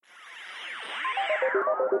Together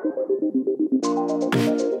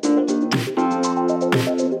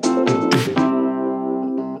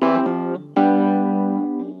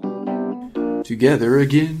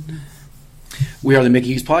again. We are the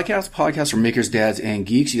Making Geeks podcast for makers, dads, and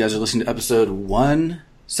geeks. You guys are listening to episode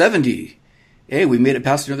 170. Hey, we made it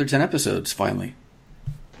past another 10 episodes, finally.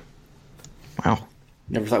 Wow.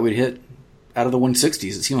 Never thought we'd hit out of the 160s.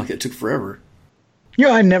 It seemed like it took forever. You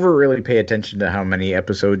know, I never really pay attention to how many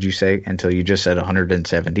episodes you say until you just said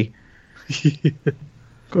 170.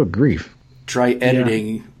 Good grief. Try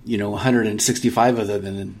editing, 165 of them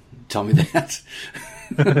and then tell me that.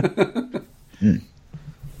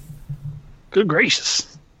 Good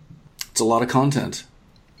gracious. It's a lot of content.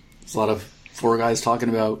 It's a lot of four guys talking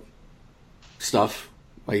about stuff,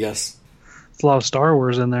 I guess. It's a lot of Star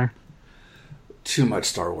Wars in there. Too much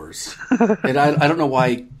Star Wars. And I don't know why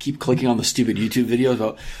I keep clicking on the stupid YouTube videos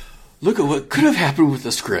about, look at what could have happened with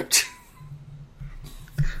the script.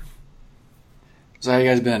 So how you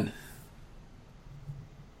guys been?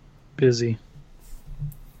 Busy.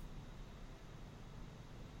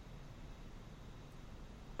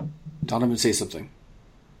 Donovan, say something.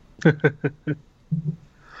 I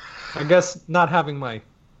guess not having my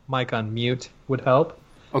mic on mute would help.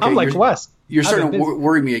 Okay, I'm like Wes. You're starting to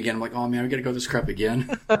worry me again. I'm like, oh man, we got to go this crap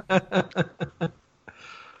again. No,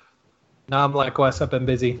 I'm like Wes. I've been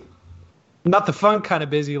busy. Not the fun kind of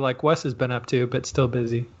busy like Wes has been up to, but still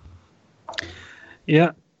busy.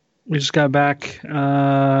 Yeah. We just got back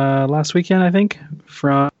last weekend, I think,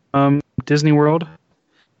 from Disney World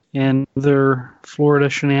and their Florida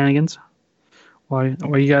shenanigans.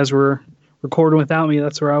 While you guys were recording without me,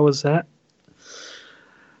 that's where I was at.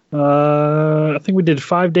 I think we did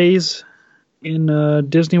 5 days in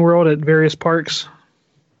Disney World at various parks.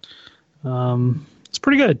 It's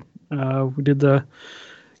pretty good. We did the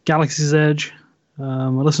Galaxy's Edge. I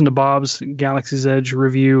listened to Bob's Galaxy's Edge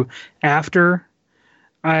review after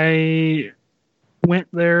I went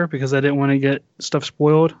there because I didn't want to get stuff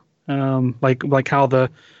spoiled. Like how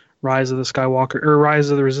the Rise of the Skywalker or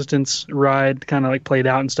Rise of the Resistance ride kind of like played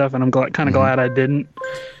out and stuff, and I'm kind of glad I didn't.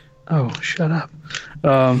 Oh, shut up!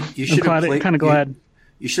 You should have played. Kind of glad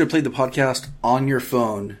you should have played the podcast on your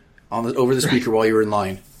phone over the speaker while you were in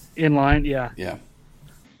line. In line, yeah. Yeah.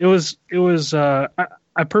 It was. I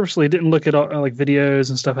purposely didn't look at like videos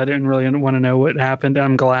and stuff. I didn't really want to know what happened.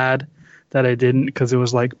 I'm glad that I didn't because it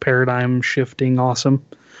was like paradigm shifting awesome.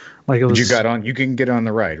 Like it was. You got on. You can get on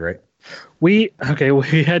the ride, right? We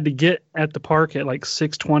had to get at the park at like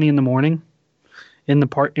 6:20 in the morning in the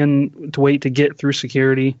park to wait to get through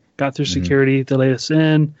security. Got through security, they let us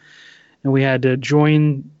in, and we had to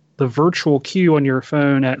join the virtual queue on your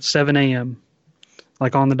phone at 7 a.m.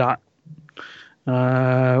 like on the dot.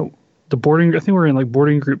 I think we were in like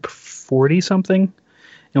boarding group 40 something,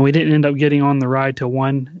 and we didn't end up getting on the ride till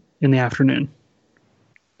 1 in the afternoon.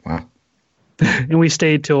 Wow. And we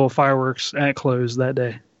stayed till fireworks at close that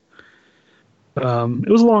day. It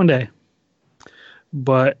was a long day,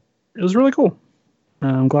 but it was really cool.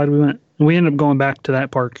 I'm glad we went. And we ended up going back to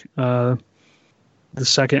that park a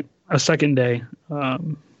second day.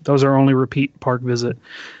 That was our only repeat park visit,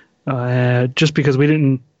 just because we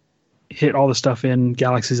didn't hit all the stuff in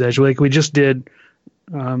Galaxy's Edge. Like we just did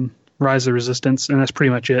Rise of the Resistance, and that's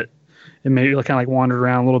pretty much it. And maybe kind of like wandered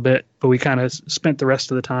around a little bit, but we kind of spent the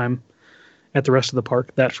rest of the time at the rest of the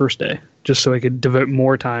park that first day, just so I could devote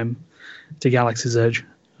more time to Galaxy's Edge.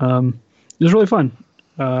 It was really fun.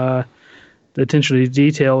 The attention to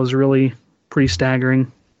detail is really pretty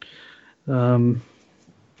staggering. Even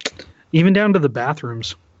down to the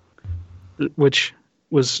bathrooms, which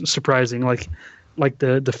was surprising. Like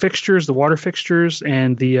the fixtures, the water fixtures,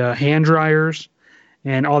 and the hand dryers,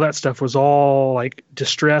 and all that stuff was all like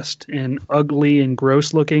distressed and ugly and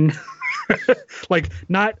gross looking. Like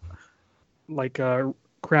not like a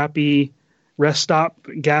crappy rest stop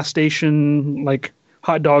gas station, like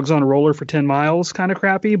hot dogs on a roller for 10 miles kind of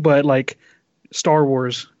crappy, but like Star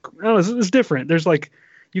Wars. Oh, it's different. There's like,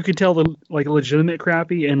 you could tell the like legitimate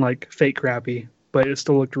crappy and like fake crappy, but it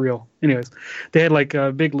still looked real. Anyways, they had like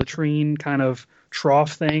a big latrine kind of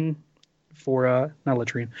trough thing for not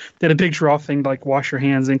latrine. They had a big trough thing to like wash your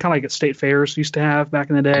hands in, kind of like at state fairs used to have back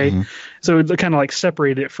in the day. Mm-hmm. So it kind of like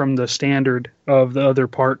separated it from the standard of the other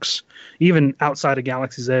parks, even outside of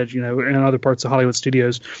Galaxy's Edge, you know, and other parts of Hollywood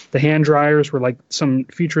Studios. The hand dryers were like some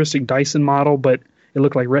futuristic Dyson model, but it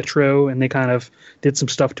looked like retro, and they kind of did some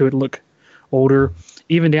stuff to it look older.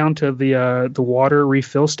 Even down to the water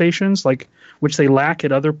refill stations, like which they lack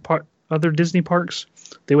at other Disney parks.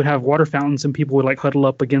 They would have water fountains, and people would like huddle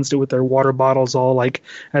up against it with their water bottles all like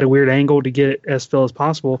at a weird angle to get it as filled as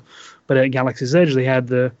possible. But at Galaxy's Edge, they had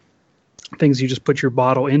the things you just put your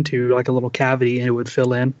bottle into, like a little cavity, and it would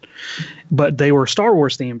fill in. But they were Star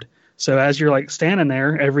Wars themed. So as you're like standing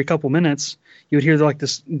there, every couple minutes, you would hear like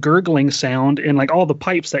this gurgling sound, and like all the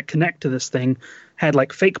pipes that connect to this thing had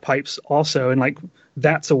like fake pipes also, and like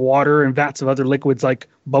vats of water and vats of other liquids like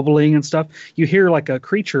bubbling and stuff. You hear like a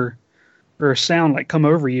creature or a sound like come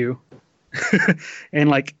over you, and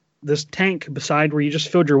like this tank beside where you just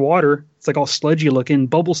filled your water, it's like all sludgy looking,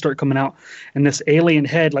 bubbles start coming out, and this alien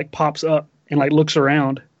head like pops up and like looks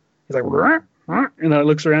around. He's like, "Rah, rah," and then it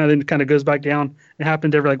looks around and then it kind of goes back down. It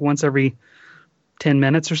happened every like once every 10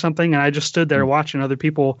 minutes or something, and I just stood there watching other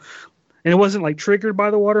people, and it wasn't like triggered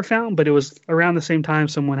by the water fountain, but it was around the same time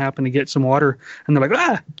someone happened to get some water, and they're like,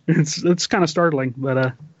 "Ah!" It's kind of startling, but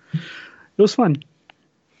it was fun.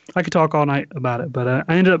 I could talk all night about it, but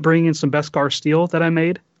I ended up bringing some Beskar steel that I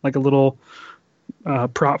made, like a little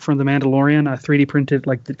prop from The Mandalorian. I 3D printed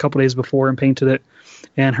like a couple days before and painted it,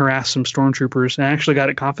 and harassed some stormtroopers. And I actually got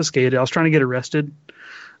it confiscated. I was trying to get arrested.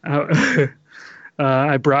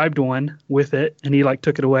 I bribed one with it, and he like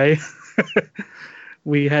took it away.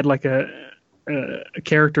 We had like a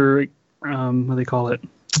character, what do they call it?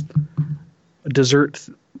 A dessert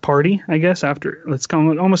party, I guess. After, let's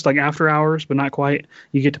come almost like after hours, but not quite.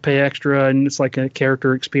 You get to pay extra, and it's like a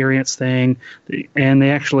character experience thing. And they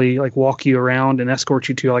actually like walk you around and escort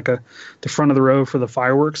you to like the front of the row for the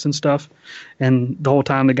fireworks and stuff. And the whole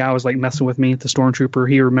time the guy was like messing with me, the stormtrooper.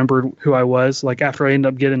 He remembered who I was. Like after I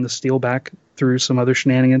ended up getting the steel back through some other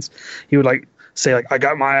shenanigans, he would like say like, "I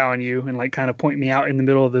got my eye on you," and like kind of point me out in the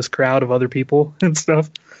middle of this crowd of other people and stuff.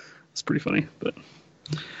 It's pretty funny, but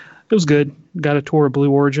it was good. Got a tour of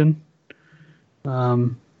Blue Origin. We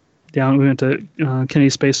went to Kennedy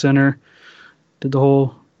Space Center, did the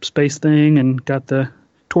whole space thing, and got the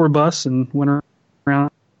tour bus and went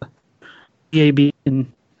around EAB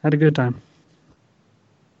and had a good time.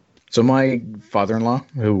 So my father-in-law,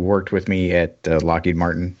 who worked with me at Lockheed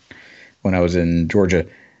Martin when I was in Georgia,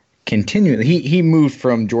 he moved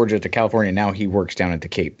from Georgia to California. Now he works down at the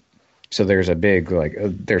Cape. So there's a big, like,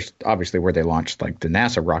 there's obviously where they launched, like, the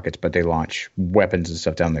NASA rockets, but they launch weapons and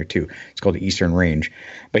stuff down there, too. It's called the Eastern Range.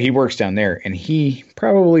 But he works down there, and he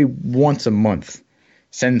probably once a month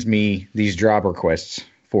sends me these job requests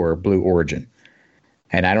for Blue Origin.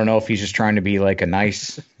 And I don't know if he's just trying to be, like, a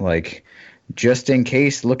nice, like, just in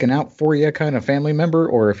case, looking out for you kind of family member,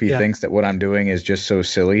 or if he thinks that what I'm doing is just so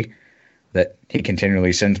silly that he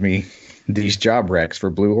continually sends me these job recs for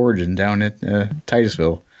Blue Origin down at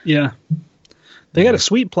Titusville. Yeah. They got a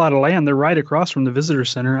sweet plot of land. They're right across from the visitor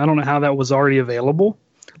center. I don't know how that was already available.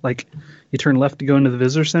 Like, you turn left to go into the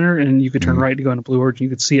visitor center, and you could turn right to go into Blue Origin. You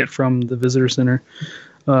could see it from the visitor center.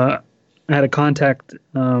 I had a contact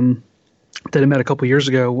that I met a couple years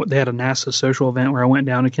ago. They had a NASA social event where I went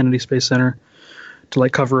down to Kennedy Space Center to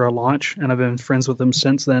like cover a launch, and I've been friends with him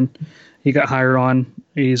since then. He got hired on.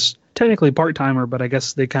 He's technically part-timer, but I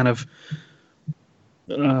guess they kind of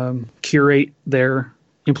curate their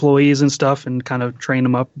employees and stuff and kind of train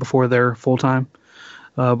them up before they're full-time.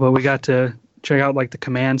 But we got to check out like the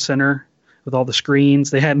command center with all the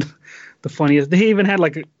screens. They had the funniest, they even had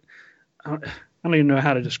like I don't even know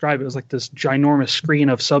how to describe it. It was like this ginormous screen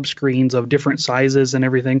of sub-screens of different sizes and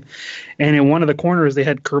everything. And in one of the corners, they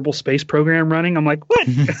had Kerbal Space Program running. I'm like, what?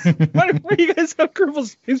 Why do you guys have Kerbal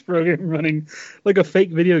Space Program running? Like a fake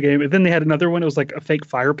video game. And then they had another one. It was like a fake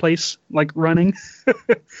fireplace, like running,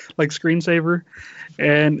 like screensaver.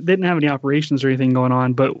 And they didn't have any operations or anything going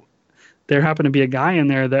on. But there happened to be a guy in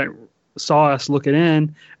there that saw us looking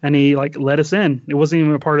in, and he like let us in. It wasn't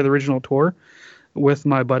even a part of the original tour. With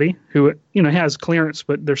my buddy who, you know, has clearance,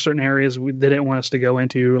 but there's certain areas they didn't want us to go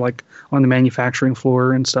into, like on the manufacturing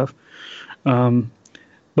floor and stuff.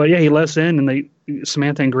 But yeah, he let us in, and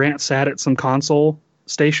Samantha and Grant sat at some console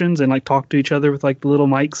stations and like talked to each other with like the little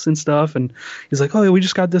mics and stuff. And he's like, "Oh, we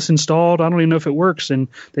just got this installed. I don't even know if it works." And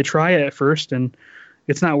they try it at first and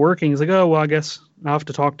it's not working. He's like, "Oh, well, I guess I'll have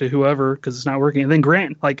to talk to whoever because it's not working." And then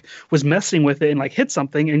Grant like was messing with it and like hit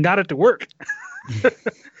something and got it to work.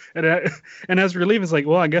 And as we're leaving, it's like,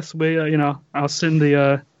 well, I guess we, I'll send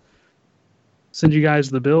you guys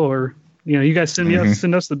the bill, or you guys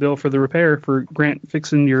send us the bill for the repair for Grant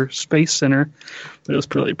fixing your space center. But it was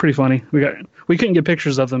pretty funny. We couldn't get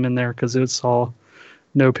pictures of them in there because it's all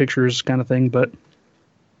no pictures kind of thing, but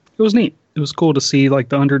it was neat. It was cool to see like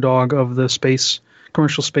the underdog of the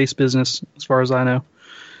commercial space business, as far as I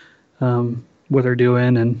know, what they're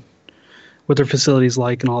doing and what their facilities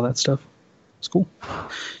like and all that stuff. It's cool.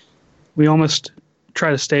 We almost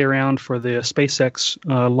tried to stay around for the SpaceX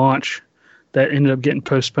launch that ended up getting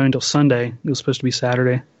postponed till Sunday. It was supposed to be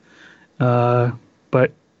Saturday.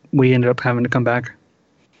 But we ended up having to come back.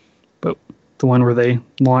 but the one where they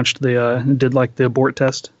launched did like the abort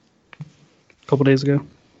test a couple days ago.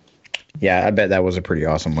 Yeah, I bet that was a pretty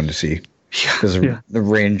awesome one to see. Because the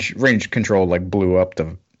range control like blew up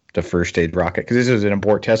the first stage rocket. Because this was an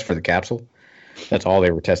abort test for the capsule. That's all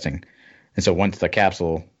they were testing. And so once the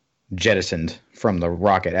capsule jettisoned from the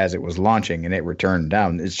rocket as it was launching and it returned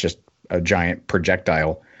down, it's just a giant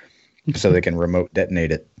projectile so they can remote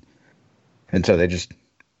detonate it. And so they just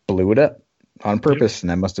blew it up on purpose. And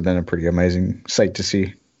that must have been a pretty amazing sight to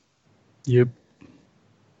see. Yep.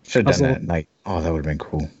 Should have done that at night. Oh, that would have been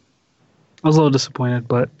cool. I was a little disappointed,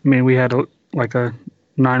 but I mean, we had a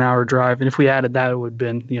 9-hour drive, and if we added that, it would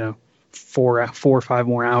have been 4 or 5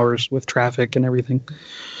 more hours with traffic and everything.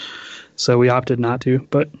 So we opted not to,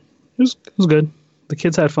 but it was good. The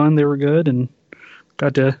kids had fun; they were good, and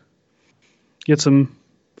got to get some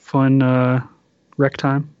fun rec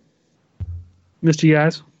time. Missed you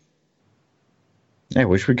guys. I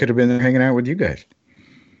wish we could have been there hanging out with you guys.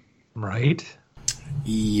 Right?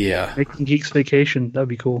 Yeah. Making Geeks vacation, that'd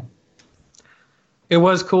be cool. It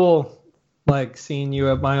was cool, like seeing you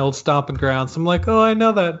at my old stomping grounds. I'm like, oh, I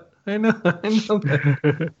know that. I know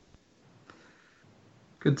that.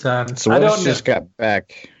 Good time. So Wes just got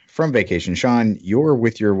back from vacation. Sean, you're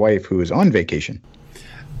with your wife who is on vacation.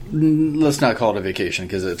 Let's not call it a vacation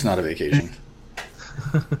because it's not a vacation.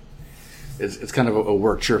 It's kind of a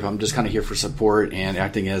work trip. I'm just kind of here for support and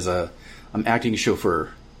acting as I'm acting chauffeur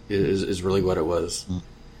is really what it was.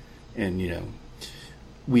 And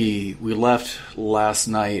we left last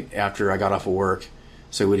night after I got off of work,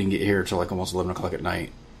 so we didn't get here till like almost 11 o'clock at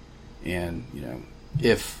night. And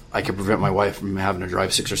if I could prevent my wife from having to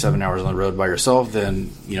drive 6 or 7 hours on the road by herself,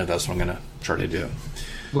 then that's what I'm gonna try to do.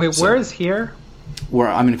 Wait, where is here? Where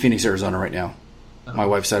I'm in Phoenix, Arizona right now. My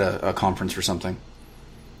wife's at a conference or something,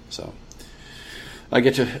 so I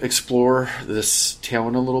get to explore this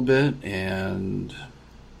town a little bit, and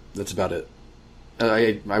that's about it.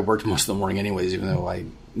 I worked most of the morning anyways, even though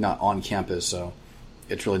I'm not on campus, so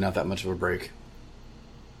it's really not that much of a break.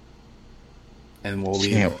 And we'll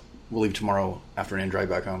leave tomorrow afternoon and drive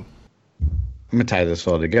back home. I'm going to tie this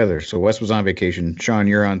all together. So Wes was on vacation. Sean,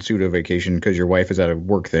 you're on pseudo vacation because your wife is at a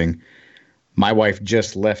work thing. My wife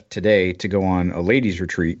just left today to go on a ladies'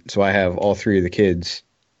 retreat, so I have all 3 of the kids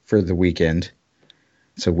for the weekend.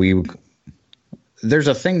 So there's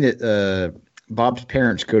a thing that Bob's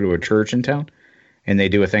parents go to a church in town, and they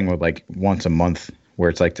do a thing with like once a month where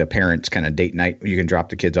it's like the parents kind of date night. You can drop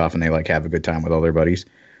the kids off and they like have a good time with all their buddies.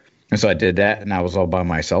 And so I did that, and I was all by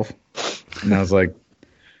myself. And I was like,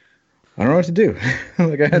 I don't know what to do.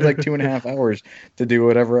 Like I had like 2.5 hours to do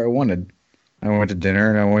whatever I wanted. I went to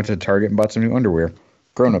dinner and I went to Target and bought some new underwear.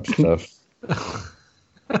 Grown-up stuff.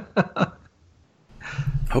 I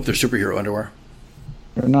hope they're superhero underwear.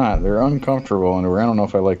 They're not. They're uncomfortable underwear. I don't know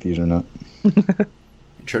if I like these or not.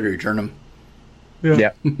 Try to return them.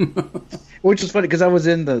 Yeah. Which is funny because I was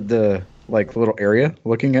in the like little area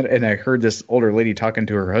looking at it, and I heard this older lady talking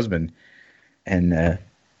to her husband, and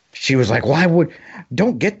she was like,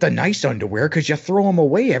 don't get the nice underwear because you throw them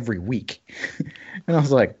away every week. And I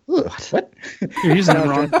was like, what? You're using them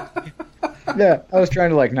wrong. Yeah, I was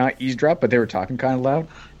trying to like not eavesdrop, but they were talking kind of loud.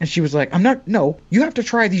 And she was like, no, you have to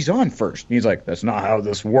try these on first. And he's like, that's not how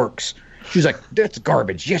this works. She's like, that's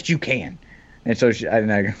garbage. Yes, you can. And so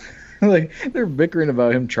I like they're bickering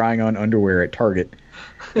about him trying on underwear at Target.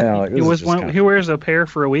 And like, he wears a pair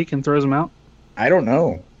for a week and throws them out. I don't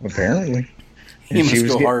know. Apparently, he she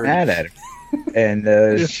was getting hard. mad at him,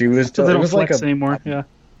 and she was. So they don't it was flex like anymore. Yeah,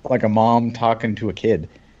 like a mom talking to a kid.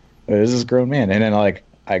 This is a grown man, and then like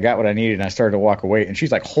I got what I needed, and I started to walk away, and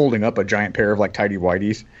she's like holding up a giant pair of like tidy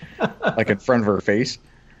whities, like in front of her face.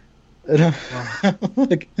 And I'm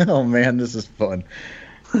like, oh man, this is fun.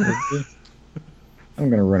 I'm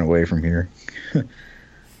gonna run away from here.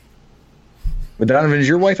 But Donovan, is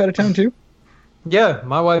your wife out of town too? Yeah,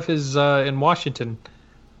 my wife is in Washington,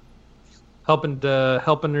 helping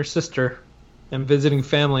her sister and visiting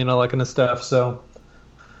family and all that kind of stuff. So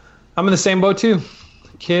I'm in the same boat too.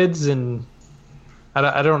 Kids, and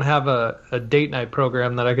I don't have a date night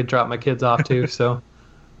program that I could drop my kids off to. So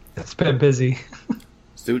it's been busy.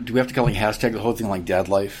 So do we have to call hashtag the whole thing like dad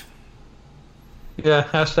life? Yeah,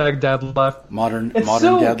 hashtag dad life. Modern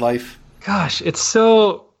dad life. Gosh, it's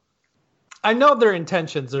so. I know their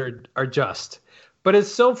intentions are just, but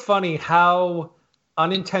it's so funny how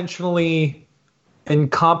unintentionally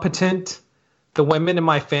incompetent the women in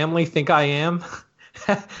my family think I am.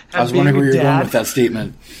 I was wondering where you're going with that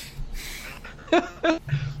statement.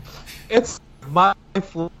 It's my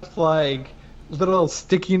wife like little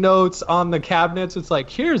sticky notes on the cabinets. It's like,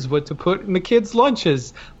 here's what to put in the kids'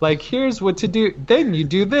 lunches. Like, here's what to do. Then you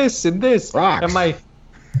do this and this. Rocks. And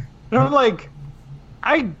I'm like,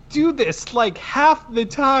 I do this like half the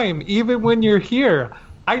time, even when you're here.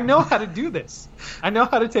 I know how to do this. I know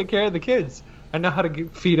how to take care of the kids. I know how to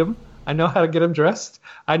feed them. I know how to get them dressed.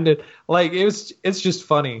 It's just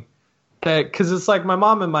funny that, because it's like my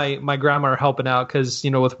mom and my grandma are helping out because,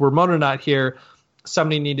 with Ramona not here,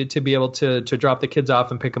 somebody needed to be able to drop the kids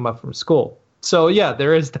off and pick them up from school. So yeah,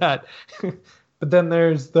 there is that. But then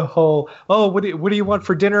there's the whole, what do you want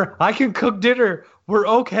for dinner? I can cook dinner. We're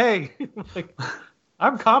okay. Like,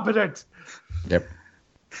 I'm competent. Yep.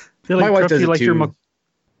 They like My wife prepped does you it like too. your.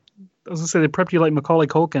 I was gonna say they prepped you like Macaulay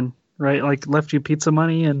Culkin, right? Like left you pizza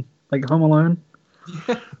money and like Home Alone.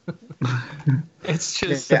 It's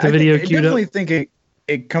just the video I queued definitely up. think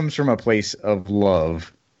it comes from a place of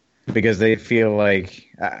love because they feel like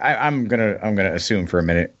I'm gonna assume for a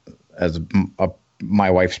minute as my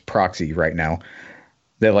wife's proxy right now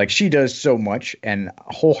that like she does so much and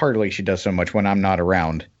wholeheartedly she does so much when I'm not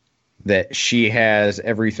around that she has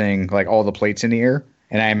everything, like all the plates in the air.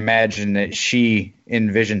 And I imagine that she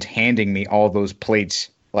envisions handing me all those plates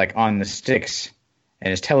like on the sticks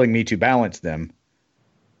and is telling me to balance them.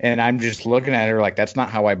 And I'm just looking at her like, that's not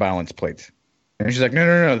how I balance plates. And she's like,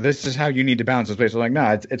 no, this is how you need to balance those plates. I'm like,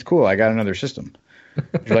 no, it's cool. I got another system.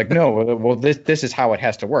 She's like, no, well, this is how it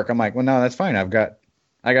has to work. I'm like, well, no, that's fine. I got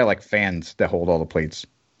like fans that hold all the plates.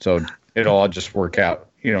 So it'll all just work out.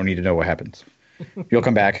 You don't need to know what happens. You'll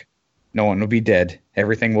come back. No one will be dead.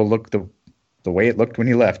 Everything will look the way it looked when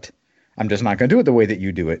you left. I'm just not going to do it the way that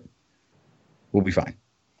you do it. We'll be fine.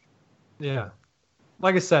 Yeah.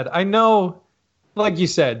 Like I said, I know, like you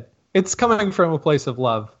said, it's coming from a place of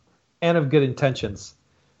love and of good intentions.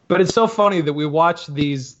 But it's so funny that we watch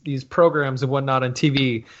these programs and whatnot on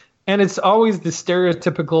TV, and it's always the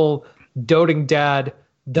stereotypical doting dad,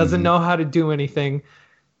 doesn't know how to do anything.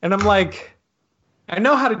 And I'm like, I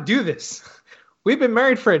know how to do this. We've been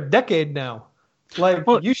married for a decade now. Like,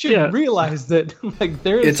 Well, you should yeah. realize that, like,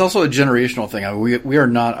 there is... It's also a generational thing. I mean, we are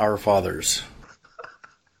not our fathers.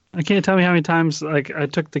 I can't tell you how many times like I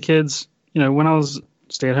took the kids, when I was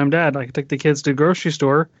stay-at-home dad, like I took the kids to the grocery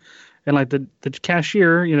store, and like the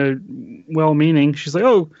cashier, well-meaning, she's like,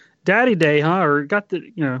 "Oh, Daddy Day, huh?" Or got the,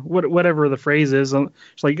 whatever the phrase is.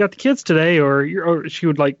 She's like, "You got the kids today," or she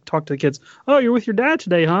would like talk to the kids. "Oh, you're with your dad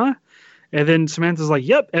today, huh?" And then Samantha's like,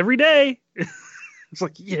 "Yep, every day." It's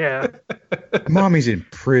like, yeah, Mommy's in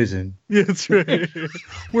prison. yeah, that's right.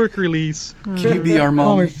 Work release. Can you be our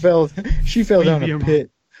mom? Mommy fell down a pit.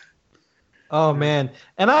 Oh man.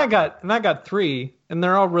 And I got 3, and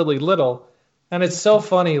they're all really little. And it's so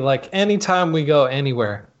funny, like anytime we go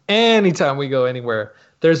anywhere,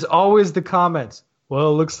 there's always the comments,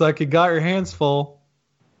 "Well, it looks like you got your hands full."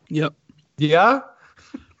 Yep. Yeah?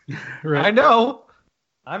 Right. I know.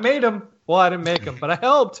 I made them. Well, I didn't make them, but I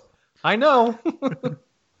helped. I know.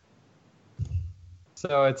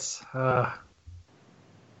 So it's like I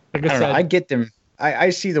I don't said, know. I get them.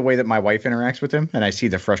 I see the way that my wife interacts with them, and I see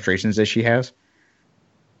the frustrations that she has.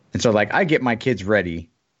 And so, like, I get my kids ready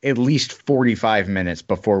at least 45 minutes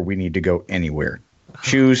before we need to go anywhere.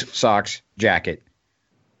 Shoes, socks, jacket.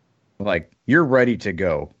 Like, you're ready to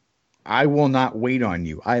go. I will not wait on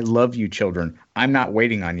you. I love you, children. I'm not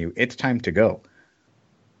waiting on you. It's time to go.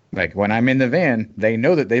 Like, when I'm in the van, they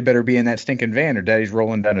know that they better be in that stinking van or Daddy's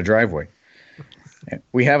rolling down a driveway.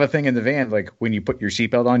 We have a thing in the van, like, when you put your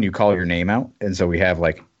seatbelt on, you call your name out. And so we have,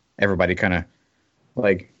 like, everybody kind of,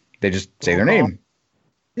 like, they just say their name.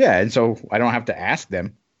 Yeah, and so I don't have to ask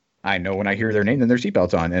them. I know when I hear their name, then their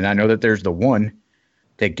seatbelt's on. And I know that there's the one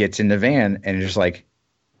that gets in the van and just, like,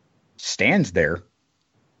 stands there.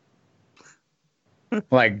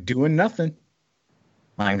 Like, doing nothing.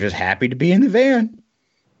 I'm just happy to be in the van. I'm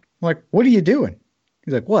like, what are you doing?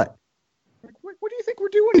 He's like, what? I'm like, what do you think we're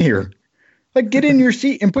doing here? Like, get in your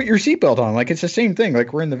seat and put your seatbelt on. Like, it's the same thing.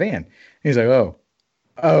 Like, we're in the van. He's like, oh,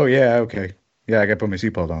 yeah, okay. Yeah, I got to put my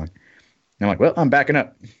seatbelt on. And I'm like, well, I'm backing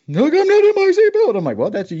up. They're like, I'm not in my seatbelt. I'm like, well,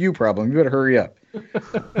 that's a you problem. You better hurry up.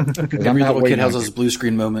 Every little kid has those blue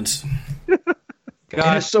screen moments. And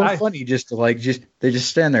it's so funny just to, like, they just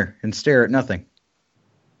stand there and stare at nothing.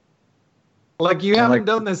 like you haven't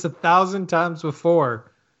done this 1,000 times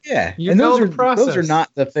before. Yeah, You and know those the process. are not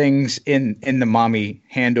the things in the mommy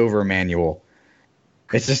handover manual.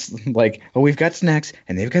 It's just like, oh, we've got snacks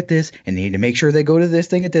and they've got this and they need to make sure they go to this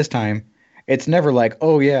thing at this time. It's never like,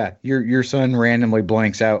 oh yeah, your son randomly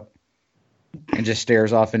blanks out and just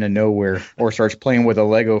stares off into nowhere or starts playing with a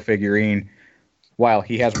Lego figurine while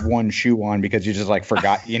he has one shoe on because you just like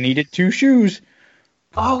forgot you needed 2 shoes.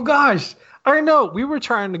 Oh gosh, I know. We were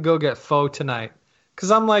trying to go get pho tonight.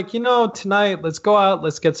 Because I'm like, tonight, let's go out,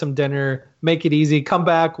 let's get some dinner, make it easy, come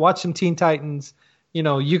back, watch some Teen Titans.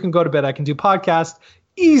 You can go to bed, I can do podcast.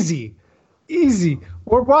 Easy.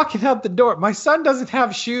 We're walking out the door. My son doesn't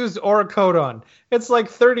have shoes or a coat on. It's like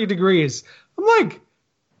 30 degrees. I'm like,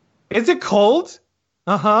 is it cold?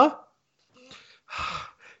 Uh-huh.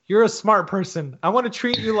 You're a smart person. I want to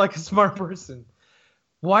treat you like a smart person.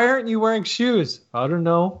 Why aren't you wearing shoes? I don't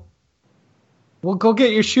know. Well, go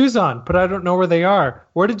get your shoes on, but I don't know where they are.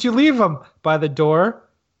 Where did you leave them? By the door.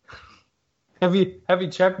 Have you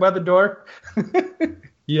checked by the door?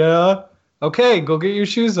 Yeah. Okay, go get your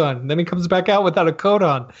shoes on. And then he comes back out without a coat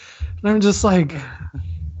on. And I'm just like,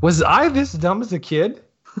 was I this dumb as a kid?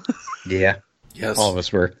 Yeah. Yes. All of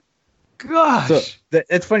us were. Gosh. So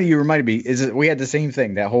it's funny you reminded me. We had the same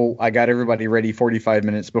thing. That whole I got everybody ready 45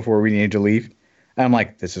 minutes before we needed to leave. And I'm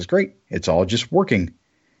like, this is great. It's all just working.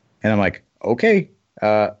 And I'm like, okay.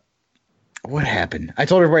 What happened? I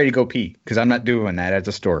told everybody to go pee because I'm not doing that at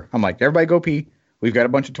the store. I'm like, everybody go pee. We've got a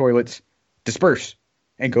bunch of toilets. Disperse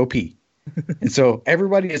and go pee. And so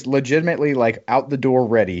everybody is legitimately like out the door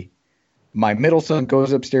ready. My middle son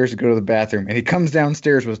goes upstairs to go to the bathroom, and he comes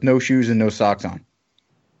downstairs with no shoes and no socks on.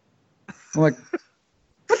 I'm like,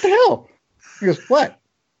 what the hell? He goes, what?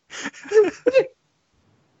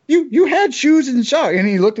 You had shoes and socks. And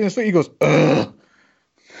he looked in his face. He goes, ugh.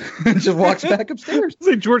 And just walks back upstairs. It's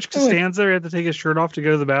like George Costanza had to take his shirt off to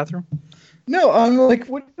go to the bathroom. No, I'm like,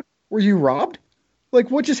 what? Were you robbed? Like,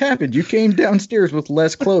 what just happened? You came downstairs with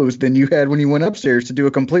less clothes than you had when you went upstairs to do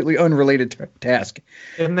a completely unrelated task.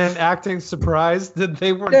 And then acting surprised that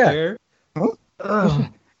they weren't there. Huh?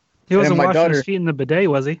 He wasn't washing his feet in the bidet,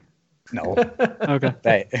 was he? No.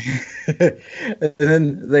 Okay. And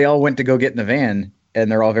then they all went to go get in the van, and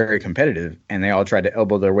they're all very competitive, and they all tried to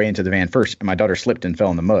elbow their way into the van first, and my daughter slipped and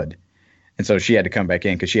fell in the mud. And so she had to come back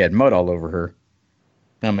in because she had mud all over her.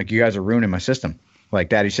 And I'm like, you guys are ruining my system. Like,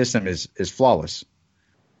 Daddy's system is flawless.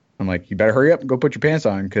 I'm like, you better hurry up and go put your pants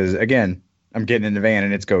on because, again, I'm getting in the van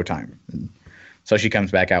and it's go time. And so she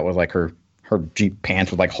comes back out with, like, her Jeep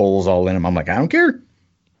pants with, like, holes all in them. I'm like, I don't care.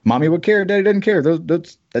 Mommy would care. Daddy doesn't care.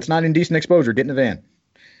 That's not indecent exposure. Get in the van.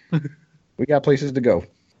 We got places to go.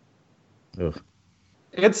 Ugh.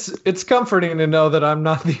 It's comforting to know that I'm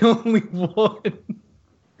not the only one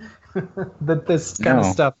that this kind of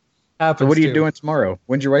stuff happens. So what are you doing tomorrow?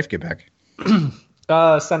 When's your wife get back?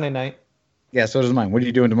 Sunday night. Yeah, so does mine. What are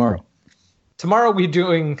you doing tomorrow? Tomorrow we're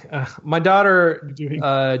doing. My daughter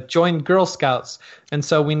joined Girl Scouts, and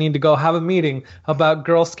so we need to go have a meeting about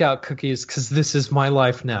Girl Scout cookies because this is my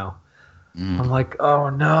life now. I'm like, oh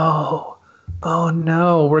no,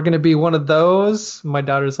 we're gonna be one of those. My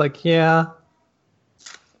daughter's like, yeah,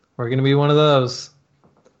 we're gonna be one of those.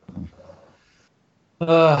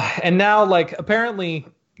 And now, like, apparently,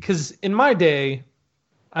 because in my day,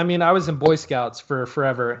 I mean, I was in Boy Scouts for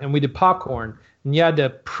forever, and we did popcorn, and you had to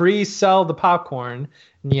pre-sell the popcorn,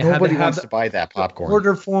 and you Nobody had to have wants to buy that popcorn.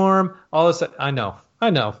 Order form, all this. I know.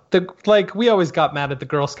 We always got mad at the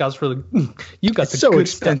Girl Scouts for you got it's the so good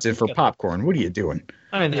expensive stuff. for popcorn. What are you doing?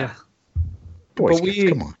 I know. Yeah. Boy Scouts,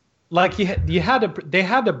 come on. Like they had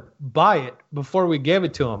to buy it before we gave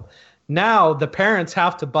it to them. Now the parents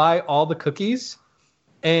have to buy all the cookies,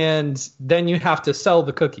 and then you have to sell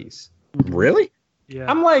the cookies. Really? Yeah.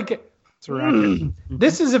 I'm like,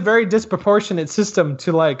 this is a very disproportionate system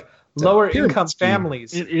to like lower income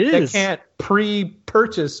families that can't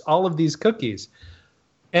pre-purchase all of these cookies.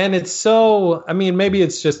 And it's so, I mean, maybe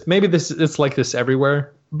it's like this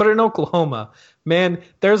everywhere, but in Oklahoma, man,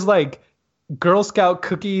 there's like Girl Scout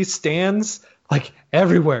cookie stands like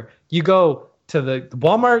everywhere. You go to the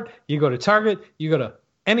Walmart, you go to Target, you go to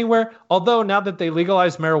anywhere. Although now that they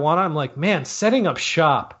legalized marijuana, I'm like, man, setting up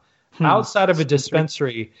shop outside of a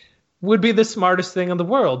dispensary would be the smartest thing in the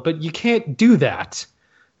world, but you can't do that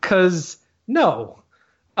because no.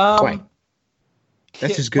 Why?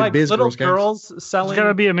 That's just good like biz, little girls selling. There's got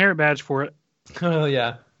to be a merit badge for it. Oh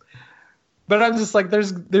yeah, but I'm just like,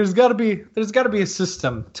 there's got to be a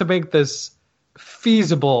system to make this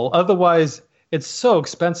feasible. Otherwise, it's so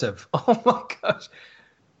expensive. Oh my gosh.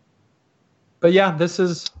 But yeah, this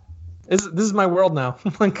is my world now.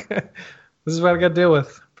 Like, this is what I got to deal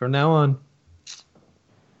with from now on.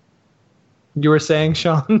 You were saying,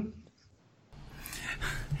 Sean?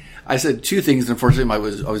 I said two things. Unfortunately, I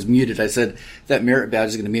was muted. I said that merit badge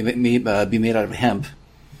is going to be made out of hemp.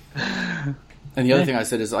 And the other thing I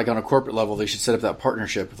said is, like, on a corporate level, they should set up that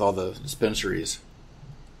partnership with all the dispensaries.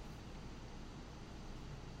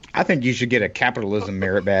 I think you should get a capitalism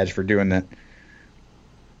merit badge for doing that.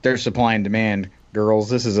 There's supply and demand, girls.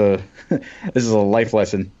 This is a life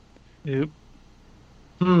lesson. Yep.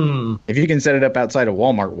 If you can set it up outside of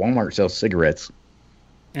Walmart, Walmart sells cigarettes.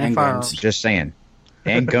 And guns. firearms. Just saying.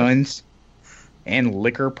 And guns. And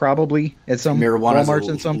liquor, probably, at some Marijuana's Walmarts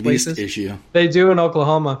the in some least places. issue. They do in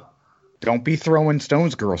Oklahoma. Don't be throwing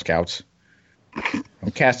stones, Girl Scouts.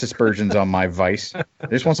 Don't cast aspersions on my vice. I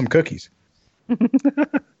just want some cookies.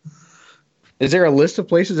 Is there a list of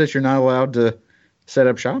places that you're not allowed to set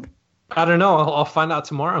up shop? I don't know. I'll find out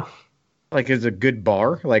tomorrow. Like, is a good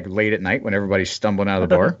bar, like late at night when everybody's stumbling out of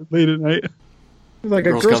the bar? Late at night. Like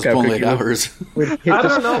Girl a Girl Scouts Scout pulling cookie late hours. would hit I the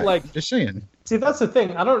don't know, spot. like- Just saying. See, that's the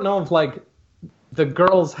thing. I don't know if like the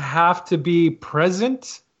girls have to be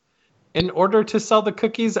present in order to sell the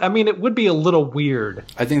cookies. I mean, it would be a little weird.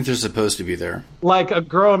 I think they're supposed to be there. Like a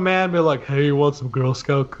grown man be like, "Hey, you want some Girl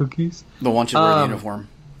Scout cookies?" They'll want you to wear the uniform.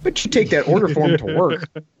 But you take that order form to work.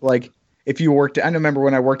 Like, if you worked, I remember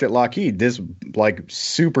when I worked at Lockheed, this like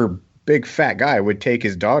super big fat guy would take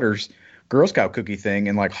his daughter's Girl Scout cookie thing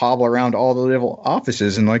and like hobble around all the little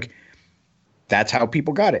offices, and like that's how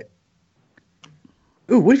people got it.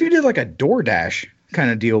 Ooh, what if you did like a DoorDash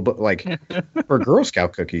kind of deal, but like for Girl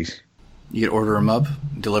Scout cookies? You could order them up,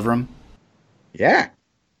 deliver them. Yeah.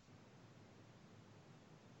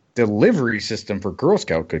 Delivery system for Girl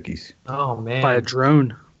Scout cookies. Oh man, By a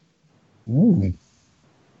drone. Ooh.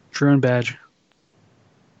 Drone badge.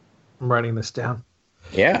 I'm writing this down.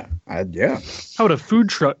 Yeah. Yeah. How would a food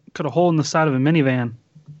truck cut a hole in the side of a minivan?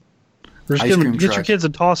 Or just Ice cream get your truck. kids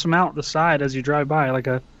and toss them out the side as you drive by, like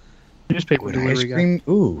a newspaper An delivery ice guy. cream.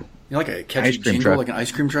 Ooh. You know, like a Ice catchy cream jingle, truck. like an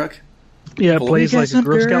ice cream truck. Yeah, it Well, plays like a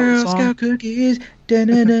Girl Scout song. cookies.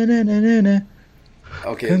 Da-na-na-na-na-na.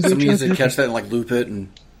 Okay, Come somebody get needs to your catch that and like loop it and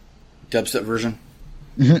dubstep version.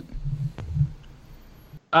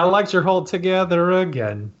 I liked your whole together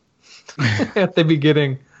again at the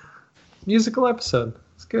beginning. Musical episode.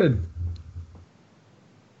 It's good.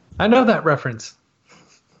 I know that reference.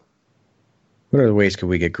 What other ways could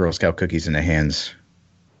we get Girl Scout cookies in the hands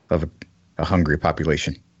of a hungry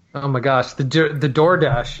population? Oh my gosh, the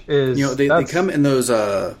DoorDash is. You know, they come in those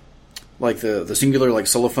like the singular like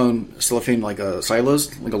cellophane like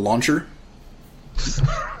silos, like a launcher.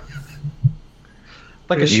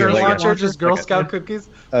 like a Yeah, shirt like a launcher, launcher, just Girl like a- Scout cookies.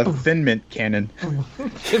 A Thin Mint cannon.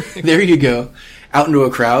 There you go, out into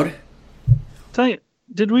a crowd. Tell you,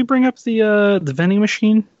 did we bring up the vending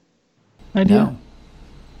machine idea?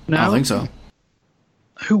 No, I don't think so.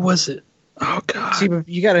 Who was it? Oh God. See, but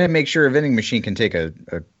you got to make sure a vending machine can take a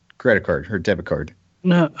credit card or debit card.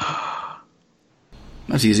 No.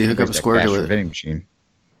 That's easy. Hook up a There's that square cash to for it. vending machine.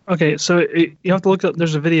 Okay, so you have to look up.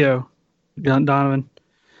 There's a video, Donovan.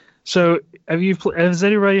 So has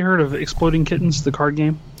anybody heard of Exploding Kittens, the card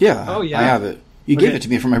game? Yeah. Oh, yeah. I have it. You gave it to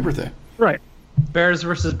me for my birthday. Right. Bears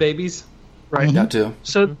versus babies. Right. That too.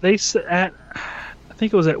 So they at, I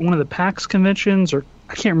think it was at one of the PAX conventions, or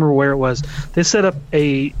I can't remember where it was. They set up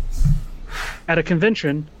at a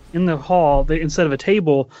convention in the hall. They, instead of a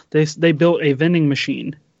table, they built a vending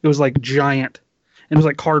machine. It was like giant, and it was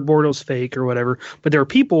like cardboard. It was fake or whatever. But there were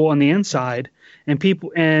people on the inside, and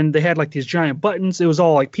they had like these giant buttons. It was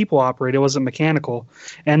all like people operated. It wasn't mechanical,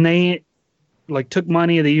 and they like took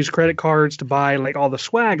money. They used credit cards to buy like all the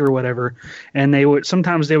swag or whatever, and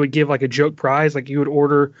sometimes they would give like a joke prize, like you would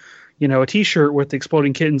order, a T-shirt with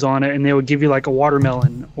Exploding Kittens on it, and they would give you like a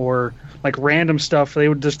watermelon or like random stuff. They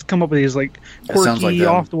would just come up with these like That sounds like quirky,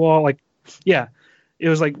 them. off the wall, like it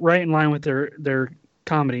was like right in line with their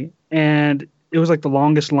comedy, and it was like the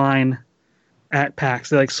longest line at PAX.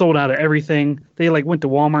 They like sold out of everything. They like went to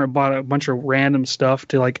Walmart and bought a bunch of random stuff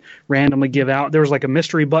to like randomly give out. There was like a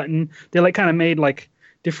mystery button. They like kind of made like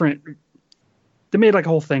different. They made like a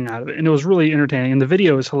whole thing out of it, and it was really entertaining. And the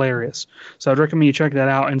video is hilarious. So I'd recommend you check that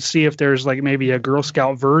out and see if there's like maybe a Girl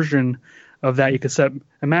Scout version of that you could set.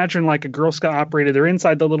 Imagine like a Girl Scout operated. They're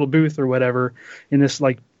inside the little booth or whatever in this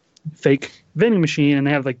like fake vending machine, and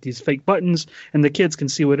they have like these fake buttons, and the kids can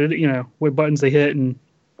see what buttons they hit, and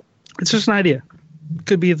it's just an idea.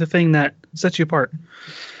 Could be the thing that sets you apart.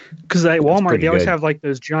 Because at Walmart, pretty they always good. have like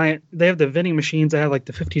those giant. They have the vending machines that have like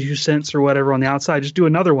the 52 cents or whatever on the outside. Just do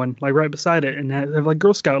another one like right beside it, and have like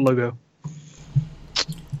Girl Scout logo.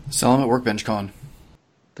 Sell them at Workbench Con.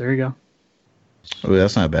 There you go. Oh,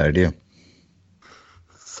 that's not a bad idea.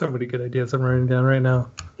 So many good ideas I'm writing down right now.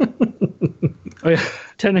 Oh, yeah.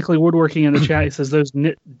 Technically, woodworking in the chat. He says those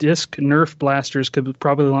knit disc Nerf blasters could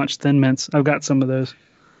probably launch Thin Mints. I've got some of those.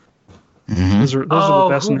 Those are the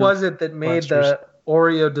best. Who Nerf was it that made blasters. the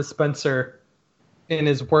Oreo dispenser in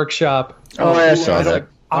his workshop? Oh, I saw that.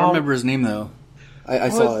 I don't remember his name though. I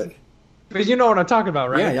saw it. But you know what I'm talking about,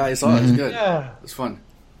 right? Yeah, I saw it. It was good. Yeah. It was fun.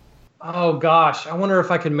 Oh gosh, I wonder if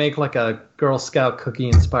I could make like a Girl Scout cookie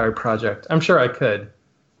inspired project. I'm sure I could.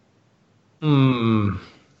 The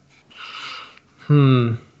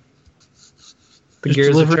Just gears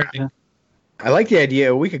are deliver it. turning. I like the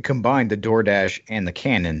idea. We could combine the DoorDash and the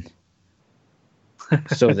Canon,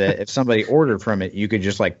 so that if somebody ordered from it, you could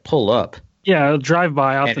just like pull up Yeah, drive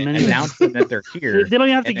by out and the menu. announce them that they're here. They don't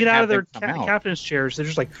even have to and get then out of their them come out. captain's chairs. They're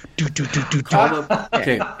just like do. Call up,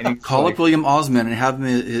 okay, call like- up William Osmond and have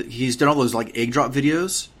him. He's done all those like egg drop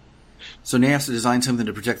videos, so now he has to design something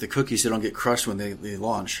to protect the cookies so they don't get crushed when they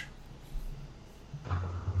launch.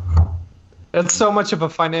 That's so much of a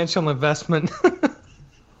financial investment.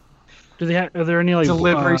 Do they have? Are there any like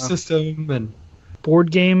Delivery system and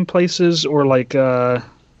board game places or like like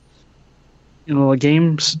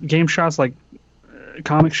game shops like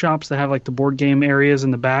comic shops that have like the board game areas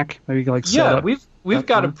in the back? Maybe you can like set up. we've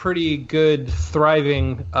got a pretty good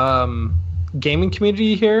thriving gaming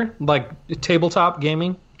community here, like tabletop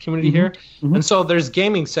gaming community here, and so there's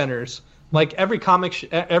gaming centers. Like every comic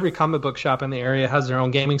book shop in the area has their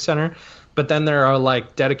own gaming center, but then there are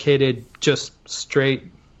like dedicated, just straight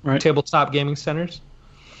tabletop gaming centers.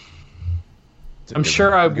 I'm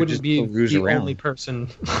sure I wouldn't be the only person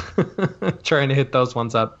trying to hit those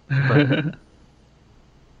ones up. But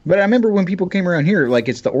I remember when people came around here, like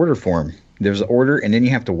it's the order form. There's an order, and then you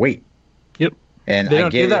have to wait. Yep. And They I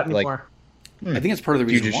don't get do that it, like, anymore. I think it's part of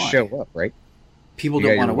the you reason just why show up, right? people You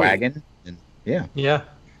don't got want your to wait. wagon, and yeah. Yeah.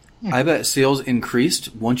 I bet sales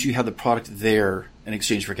increased once you have the product there in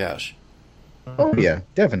exchange for cash. Oh yeah,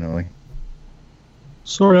 definitely.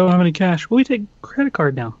 Sorry, I don't have any cash. Well, we take credit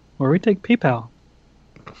card now, or we take PayPal.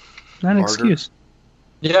 Not an Barter. excuse.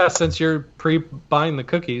 Yeah, since you're pre-buying the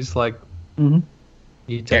cookies, like Mhm.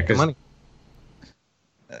 you take the 'cause money.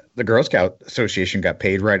 The Girl Scout Association got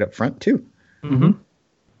paid right up front too. Mm-hmm.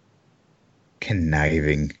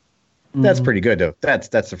 Conniving. That's pretty good though. That's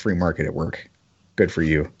the free market at work. Good for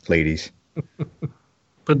you, ladies.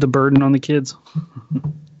 Put the burden on the kids.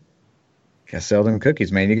 Gotta sell them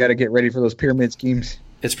cookies, man. You got to get ready for those pyramid schemes.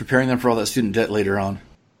 It's preparing them for all that student debt later on.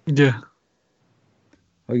 Yeah.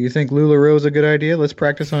 Oh, you think LuLaRoe's a good idea? Let's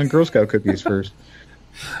practice on Girl Scout cookies first.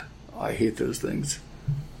 I hate those things.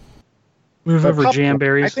 Move over Popcorn,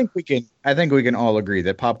 jamberries. I think we can all agree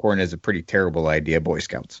that popcorn is a pretty terrible idea, Boy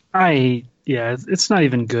Scouts. It's not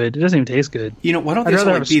even good. It doesn't even taste good. You know, why don't I'd they sell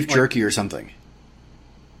rather like have beef like- jerky or something?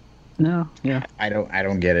 No, yeah. I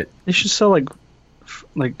don't get it. They should sell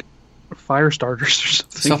like fire starters or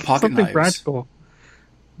something. Sell pocket something knives. practical.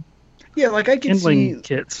 Yeah, like I can Kindling see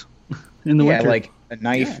kits in the winter. like a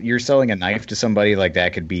knife. You're selling a knife to somebody, like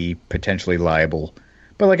that could be potentially liable.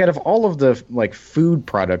 But like out of all of the like food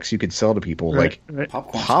products you could sell to people, Right, like right.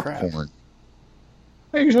 Popcorn's crap. popcorn.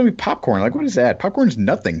 Like, you're selling me popcorn. Like, what is that? Popcorn's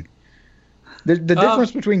nothing. The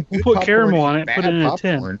difference between We'll good put popcorn caramel and on it, bad put it in a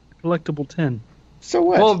popcorn. tin. Collectible tin. So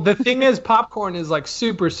what? Well, the thing is, popcorn is like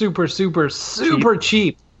super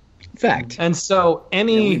cheap, fact. and so Yeah,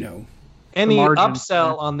 we any know. The margin,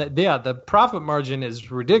 upsell on the profit margin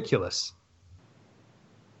is ridiculous.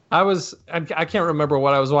 I can't remember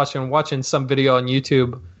what I was watching some video on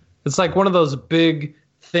YouTube. It's like one of those big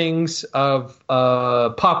things of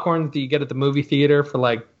popcorn that you get at the movie theater for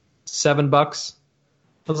like $7.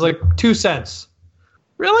 It was like 2 cents.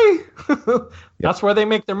 Really? That's where they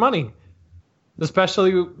make their money.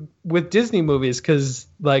 Especially with Disney movies, because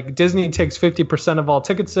like Disney takes 50% of all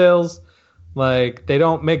ticket sales. Like they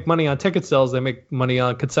don't make money on ticket sales; they make money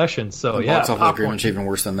on concessions. So The yeah, box office popcorn. agreement's even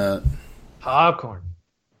worse than that. Popcorn.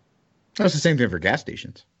 That's the same thing for gas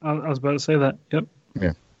stations. I was about to say that. Yep.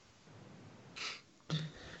 Yeah.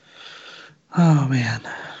 Oh man.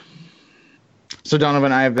 So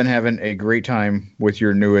Donovan, I have been having a great time with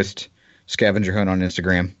your newest scavenger hunt on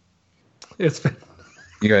Instagram. It's been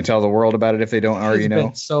You gonna tell the world about it if they don't already it's know?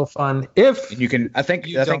 been so fun. If And you can. I think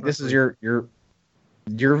don't this is agree.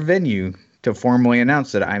 your venue to formally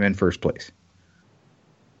announce that I'm in first place.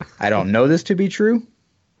 I don't know this to be true,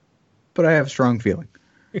 but I have a strong feeling.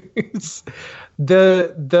 it's,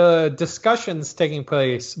 the discussions taking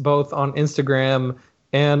place both on Instagram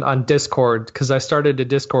and on Discord, because I started a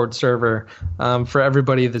Discord server for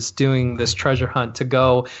everybody that's doing this treasure hunt to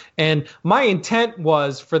go. And my intent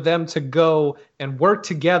was for them to go and work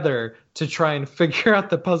together to try and figure out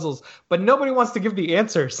the puzzles. But nobody wants to give the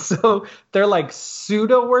answers. So they're like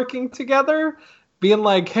pseudo working together, being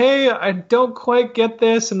like, hey, I don't quite get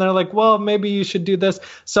this. And they're like, well, maybe you should do this.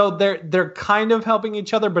 So they're kind of helping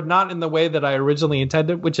each other, but not in the way that I originally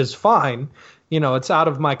intended, which is fine. You know, it's out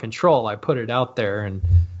of my control. I put it out there, and,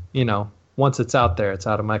 you know, once it's out there, it's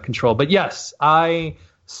out of my control. But yes, I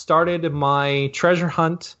started my treasure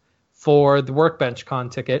hunt for the Workbench Con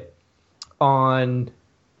ticket. on,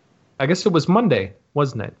 I guess it was Monday,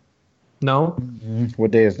 wasn't it? No?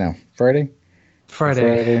 What day is now? Friday,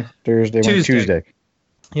 Thursday, Tuesday.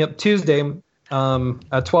 Yep, Tuesday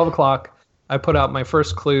at 12 o'clock, I put out my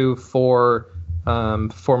first clue for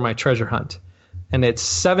my treasure hunt. And it's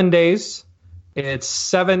 7 days. It's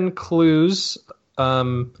 7 clues,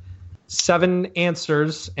 7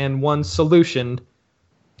 answers, and 1 solution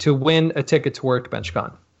to win a ticket to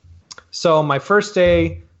WorkbenchCon. So my first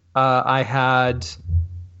day, I had...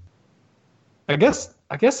 I guess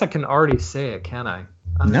I can already say it, can I?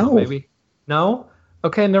 I don't know, maybe. No?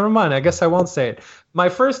 Okay, never mind. I guess I won't say it. My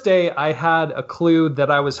first day, I had a clue that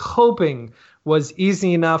I was hoping was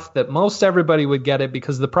easy enough that most everybody would get it,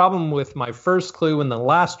 because the problem with my first clue in the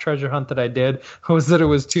last treasure hunt that I did was that it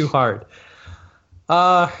was too hard.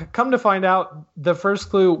 Come to find out, the first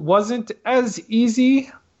clue wasn't as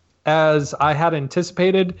easy as I had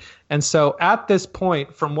anticipated. And so at this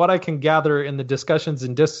point, from what I can gather in the discussions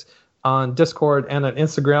on Discord and on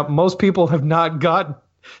Instagram, most people have not gotten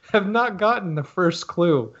the first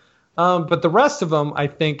clue. But the rest of them, I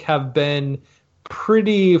think, have been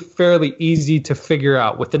fairly easy to figure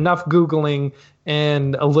out. With enough Googling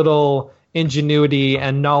and a little ingenuity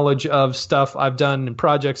and knowledge of stuff I've done in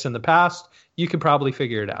projects in the past, you could probably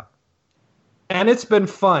figure it out. And it's been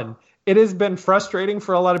fun. It has been frustrating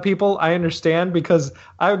for a lot of people, I understand, because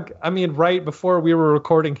I mean, right before we were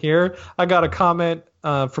recording here, I got a comment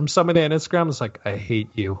from somebody on Instagram. It's like, I hate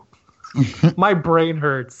you. My brain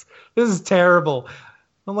hurts. This is terrible.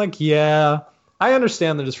 I'm like, yeah, I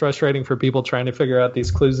understand that it's frustrating for people trying to figure out these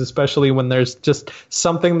clues, especially when there's just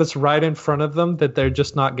something that's right in front of them that they're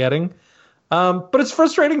just not getting. But it's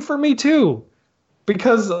frustrating for me too,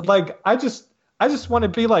 because like I just want to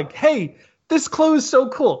be like, hey, this clue is so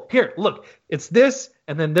cool. Here, look, it's this,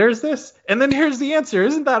 and then there's this, and then here's the answer.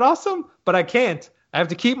 Isn't that awesome? But I can't. I have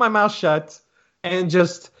to keep my mouth shut and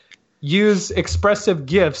just use expressive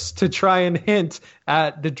GIFs to try and hint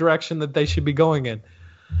at the direction that they should be going in.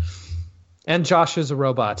 And Josh is a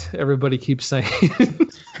robot. Everybody keeps saying.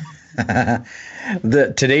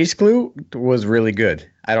 Today's clue was really good.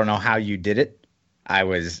 I don't know how you did it. I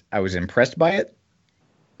was impressed by it.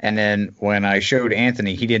 And then when I showed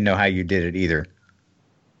Anthony, he didn't know how you did it either.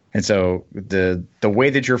 And so the way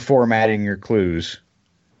that you're formatting your clues,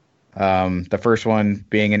 the first one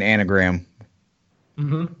being an anagram,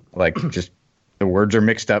 like just the words are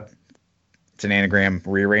mixed up. It's an anagram,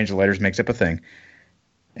 rearrange the letters, makes up a thing.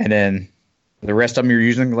 And then the rest of them you're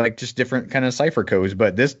using like just different kind of cipher codes.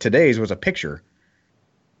 But today's was a picture.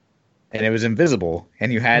 And it was invisible.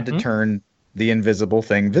 And you had to turn the invisible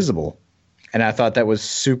thing visible. And I thought that was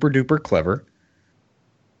super duper clever.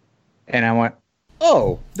 And I went,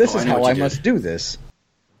 this is how I must do this.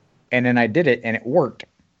 And then I did it and it worked.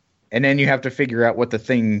 And then you have to figure out what the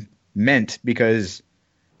thing meant, because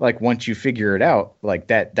like once you figure it out, like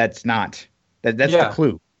that's the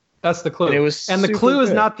clue. That's the clue. And the clue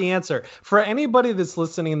is not the answer. For anybody that's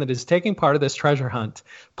listening that is taking part of this treasure hunt,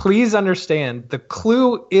 please understand the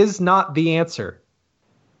clue is not the answer.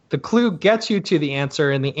 The clue gets you to the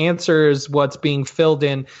answer, and the answer is what's being filled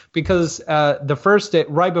in, because the first day,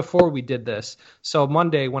 right before we did this, so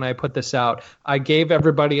Monday when I put this out, I gave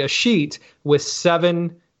everybody a sheet with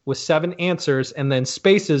seven answers and then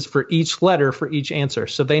spaces for each letter for each answer.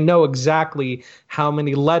 So they know exactly how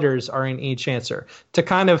many letters are in each answer to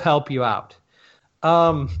kind of help you out.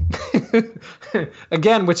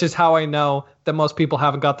 Again, which is how I know that most people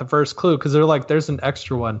haven't got the first clue, because they're like, there's an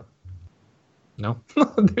extra one. No,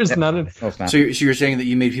 there's none. No, so you're saying that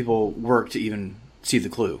you made people work to even see the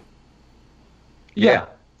clue? Yeah.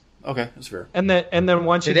 Okay, that's fair. And then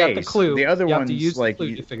once you got the clue, the other you ones, have to use like, the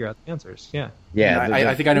clue to figure out the answers. Yeah. Yeah.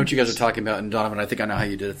 I think I know what you guys are talking about, and Donovan, I think I know how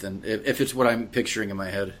you did it then, if it's what I'm picturing in my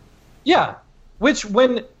head. Yeah. Which,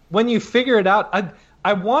 when you figure it out,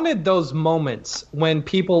 I wanted those moments when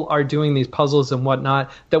people are doing these puzzles and whatnot,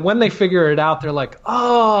 that when they figure it out, they're like,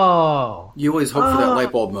 oh. You always hope for that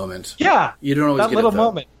light bulb moment. Yeah. You don't always that get little it, though.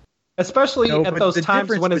 moment. Especially at those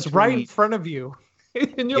times when it's right in front of you.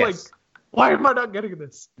 And you're like, why am I not getting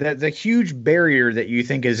this? The huge barrier that you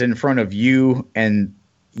think is in front of you and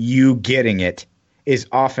you getting it is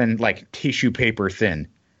often like tissue paper thin.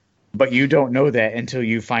 But you don't know that until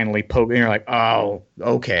you finally poke and you're like, oh,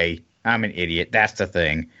 okay, I'm an idiot. That's the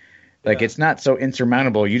thing. Like, it's not so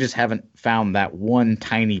insurmountable. You just haven't found that one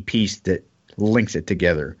tiny piece that links it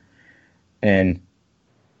together. And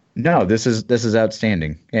no, this is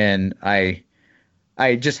outstanding. And I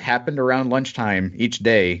just happened around lunchtime each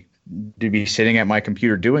day to be sitting at my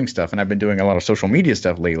computer doing stuff, and I've been doing a lot of social media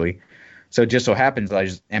stuff lately. So it just so happens I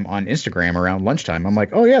just am on Instagram around lunchtime. I'm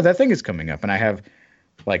like, oh yeah, that thing is coming up, and I have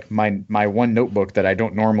Like my one notebook that I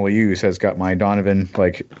don't normally use has got my Donovan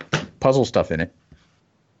like puzzle stuff in it.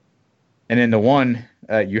 And in the one,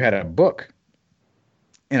 you had a book.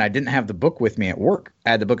 And I didn't have the book with me at work.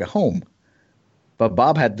 I had the book at home. But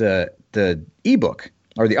Bob had the ebook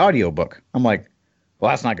or the audio book. I'm like,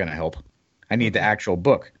 well, that's not going to help. I need the actual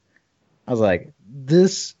book. I was like,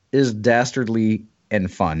 this is dastardly and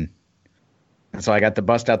fun. And so I got to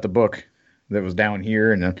bust out the book that was down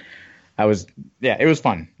here. And it was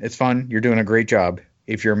fun. It's fun. You're doing a great job.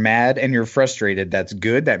 If you're mad and you're frustrated, that's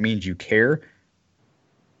good. That means you care.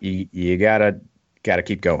 You gotta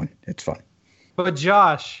keep going. It's fun. But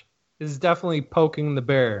Josh is definitely poking the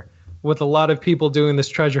bear with a lot of people doing this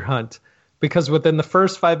treasure hunt, because within the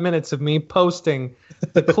first 5 minutes of me posting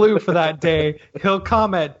the clue for that day, he'll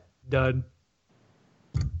comment, done.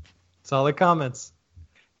 That's all it comments.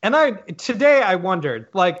 And today I wondered,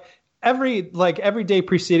 like every day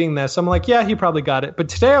preceding this, I'm like, yeah, he probably got it. But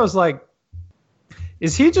today I was like,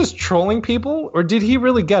 is he just trolling people or did he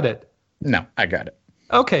really get it? No, I got it.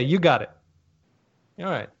 Okay, you got it. All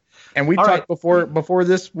right. And we talked before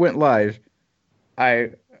this went live. I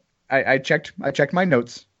checked my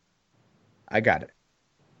notes. I got it.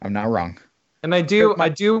 I'm not wrong. And I do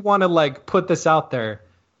want to like put this out there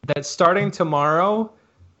that starting tomorrow,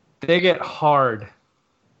 they get hard.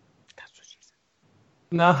 That's what she said.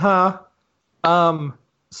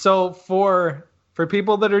 So for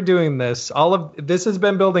people that are doing this, all of this has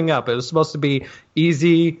been building up. It was supposed to be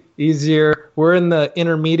easier. We're in the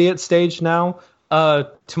intermediate stage now.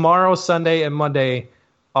 Tomorrow, Sunday, and Monday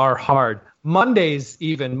are hard. Mondays,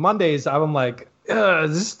 I'm like,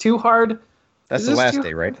 is this too hard? That's the last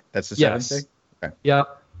day, right? That's the seventh day? Okay. Yeah.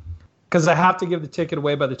 Because I have to give the ticket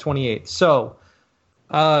away by the 28th. So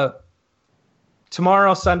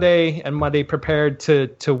tomorrow, Sunday, and Monday prepared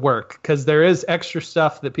to work, because there is extra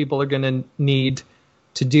stuff that people are going to need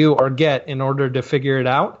to do or get in order to figure it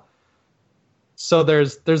out. So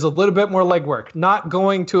there's a little bit more legwork. Not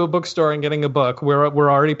going to a bookstore and getting a book. We're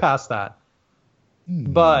already past that.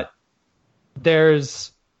 But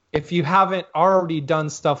if you haven't already done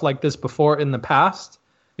stuff like this before in the past,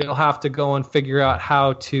 you'll have to go and figure out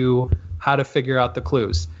how to figure out the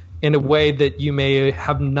clues in a way that you may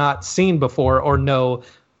have not seen before or know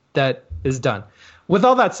that is done. With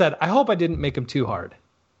all that said, I hope I didn't make them too hard.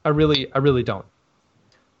 I really don't.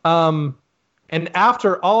 And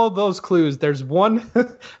after all of those clues, there's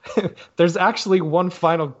actually one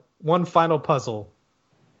final puzzle.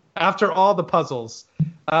 After all the puzzles,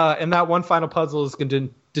 and that one final puzzle is going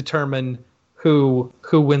to determine who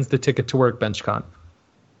wins the ticket to Workbench Con.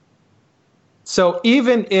 So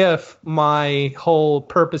even if my whole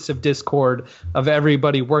purpose of Discord, of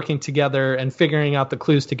everybody working together and figuring out the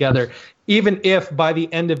clues together, even if by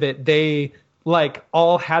the end of it they like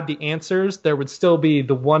all had the answers, there would still be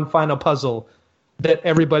the one final puzzle that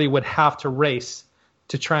everybody would have to race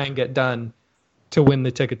to try and get done to win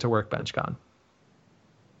the ticket to Workbench Con.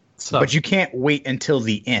 So, but you can't wait until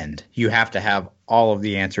the end. You have to have all of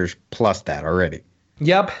the answers plus that already.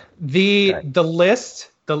 Yep. The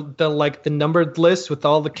list, the numbered list with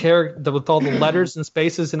all the letters and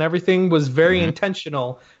spaces and everything was very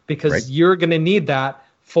intentional, because you're going to need that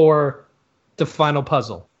for the final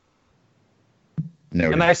puzzle.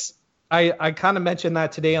 No. And I kind of mentioned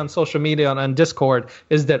that today on social media on Discord,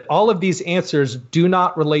 is that all of these answers do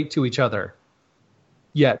not relate to each other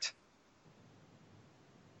yet.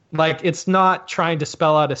 Like, it's not trying to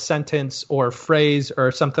spell out a sentence or a phrase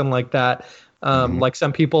or something like that. Like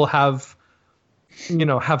some people have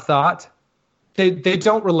thought. They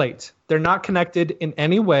don't relate. They're not connected in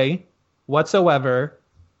any way whatsoever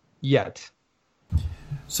yet.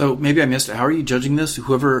 So maybe I missed it. How are you judging this?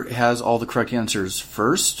 Whoever has all the correct answers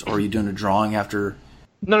first, or are you doing a drawing after?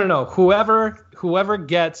 No. Whoever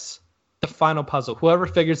gets the final puzzle, whoever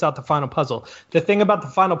figures out the final puzzle. The thing about the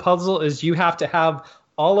final puzzle is you have to have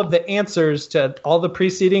all of the answers to all the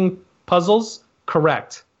preceding puzzles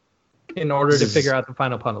correct in order to figure out the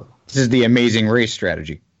final puzzle. This is the Amazing Race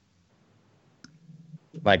strategy.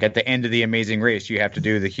 Like at the end of the Amazing Race, you have to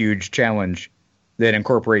do the huge challenge that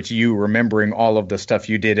incorporates you remembering all of the stuff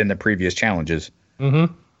you did in the previous challenges.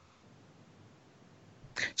 Mm-hmm.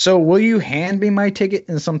 So will you hand me my ticket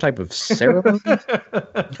in some type of ceremony?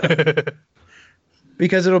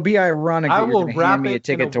 Because it'll be ironic that you're going to hand me a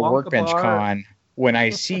ticket to Workbench Con when I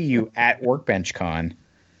see you at Workbench Con.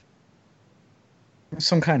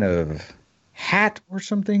 Some kind of hat or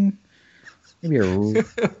something. Maybe a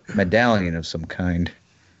medallion of some kind.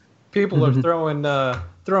 People are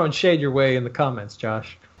throwing shade your way in the comments,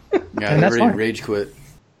 Josh. Yeah, they're ready to rage quit.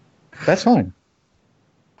 That's fine.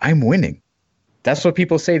 I'm winning. That's what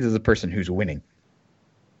people say to the person who's winning.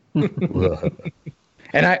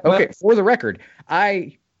 And for the record,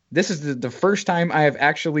 this is the first time I have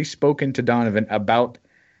actually spoken to Donovan about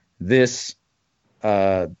this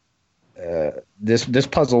this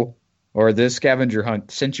puzzle or this scavenger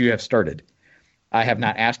hunt since you have started. I have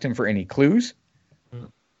not asked him for any clues.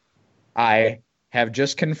 I have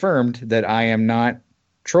just confirmed that I am not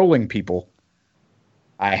trolling people.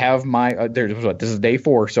 I have my this is day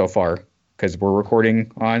 4 so far because we're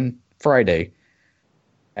recording on Friday,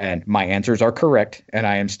 and my answers are correct, and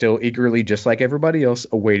I am still eagerly, just like everybody else,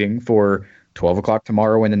 awaiting for 12 o'clock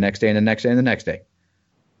tomorrow and the next day and the next day and the next day.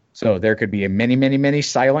 So there could be many, many, many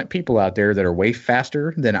silent people out there that are way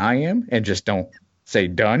faster than I am and just don't say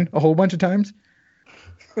done a whole bunch of times.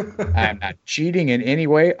 I'm not cheating in any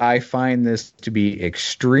way. I find this to be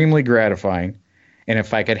extremely gratifying. And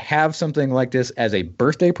if I could have something like this as a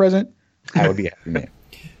birthday present, I would be happy, man.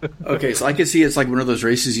 Okay, so I can see it's like one of those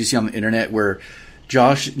races you see on the internet where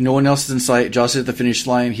Josh, no one else is in sight. Josh is at the finish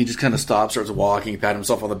line. He just kind of stops, starts walking, pat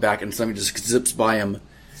himself on the back, and somebody just zips by him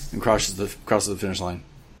and crosses the finish line.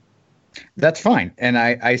 That's fine, and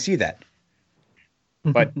I see that.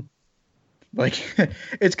 But like,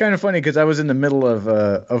 it's kind of funny because I was in the middle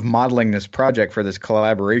of modeling this project for this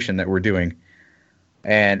collaboration that we're doing,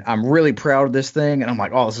 and I'm really proud of this thing. And I'm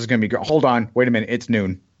like, oh, this is gonna be great. Hold on, wait a minute, it's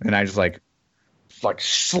noon, and I just like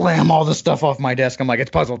slam all the stuff off my desk. I'm like,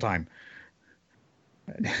 it's puzzle time.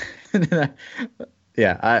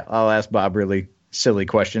 I'll ask Bob really silly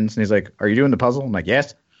questions, and he's like, "Are you doing the puzzle?" I'm like,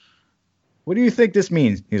 "Yes." What do you think this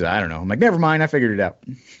means? He's like, "I don't know." I'm like, "Never mind, I figured it out."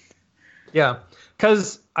 Yeah,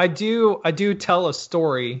 because I do tell a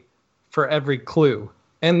story for every clue,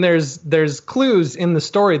 and there's clues in the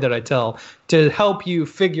story that I tell to help you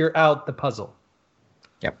figure out the puzzle.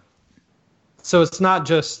 Yep. So it's not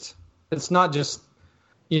just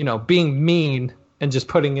being mean and just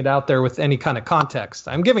putting it out there with any kind of context.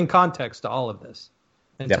 I'm giving context to all of this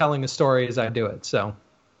and telling a story as I do it. So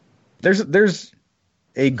there's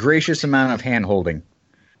a gracious amount of hand holding.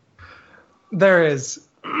 There is.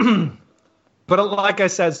 But like I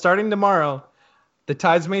said, starting tomorrow, the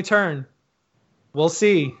tides may turn. We'll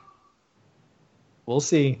see. We'll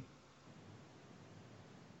see.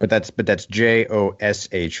 But that's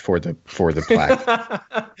JOSH for the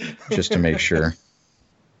plaque. Just to make sure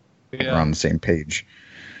we're on the same page.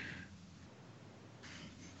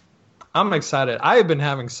 I'm excited. I have been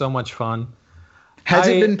having so much fun. Has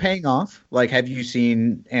it been paying off? Like, have you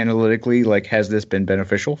seen analytically, like, has this been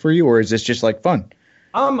beneficial for you, or is this just like fun?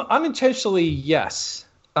 Unintentionally, yes.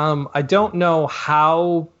 I don't know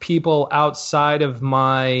how people outside of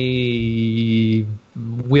my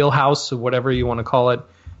wheelhouse, or whatever you want to call it,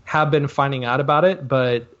 have been finding out about it,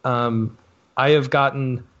 but I have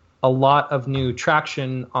gotten a lot of new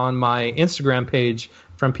traction on my Instagram page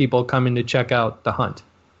from people coming to check out the hunt.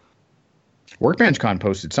 WorkbenchCon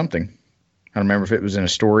posted something. I don't remember if it was in a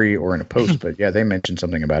story or in a post, but yeah, they mentioned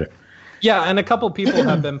something about it. Yeah, and a couple people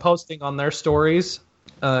have been posting on their stories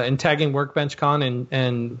and tagging WorkbenchCon,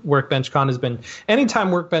 and WorkbenchCon has been...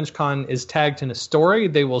 Anytime WorkbenchCon is tagged in a story,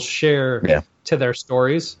 they will share to their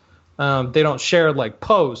stories. They don't share like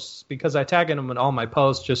posts because I tag them in all my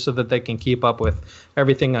posts just so that they can keep up with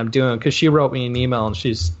everything I'm doing. Because she wrote me an email and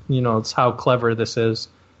she's, it's how clever this is.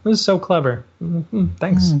 This is so clever.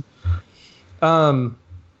 Thanks.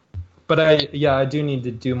 But I do need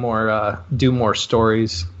to do more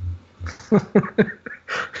stories.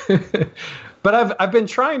 But I've been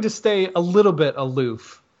trying to stay a little bit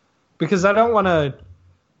aloof because I don't want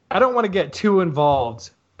to get too involved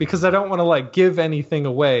because I don't want to like give anything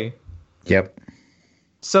away. Yep.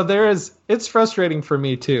 So it's frustrating for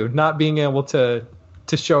me too, not being able to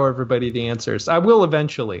show everybody the answers. I will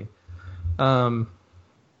eventually. But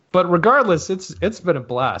regardless, it's been a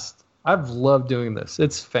blast. I've loved doing this.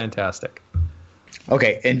 It's fantastic.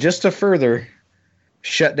 Okay, and just to further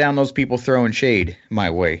shut down those people throwing shade my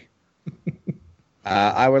way,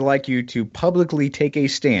 I would like you to publicly take a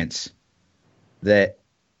stance that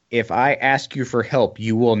if I ask you for help,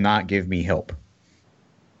 you will not give me help.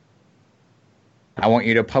 I want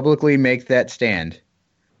you to publicly make that stand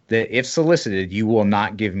that if solicited, you will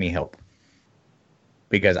not give me help.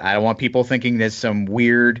 Because I don't want people thinking there's some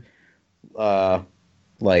weird,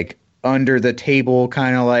 like, under the table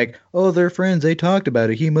kind of like, oh, they're friends, they talked about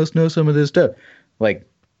it, he must know some of this stuff. Like,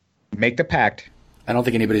 make the pact. I don't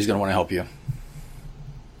think anybody's going to want to help you.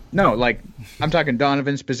 No, like, I'm talking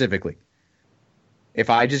Donovan specifically. If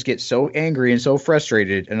I just get so angry and so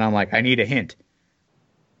frustrated and I'm like, I need a hint,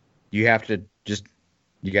 you have to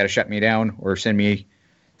you got to shut me down or send me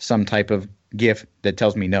some type of GIF that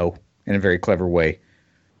tells me no in a very clever way.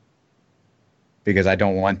 Because I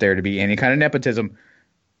don't want there to be any kind of nepotism.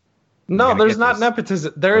 No, there's not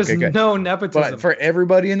nepotism. There is no nepotism. But for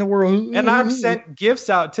everybody in the world. And I've sent gifts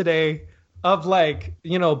out today of like,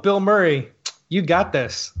 Bill Murray, you got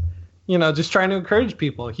this. Just trying to encourage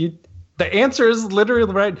people. The answer is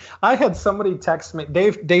literally right. I had somebody text me.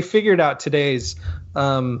 They figured out today's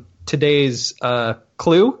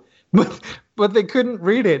clue, but they couldn't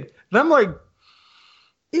read it. And I'm like,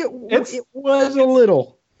 it was a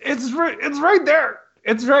little. It's right there.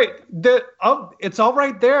 It's right. It's all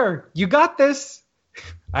right there. You got this.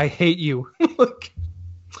 I hate you.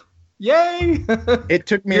 Yay! It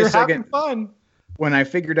took me You're a second. Having fun. When I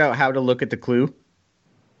figured out how to look at the clue,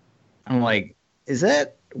 I'm like,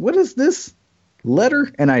 what is this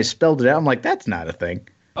letter? And I spelled it out. I'm like, that's not a thing.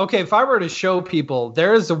 Okay, if I were to show people,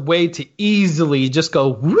 there is a way to easily just go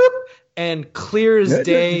whoop and clear as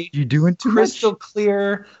day. You're doing too crystal much.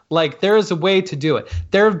 Clear. Like there is a way to do it.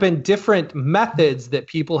 There have been different methods that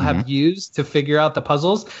people have used to figure out the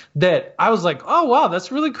puzzles that I was like, oh wow,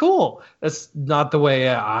 that's really cool. That's not the way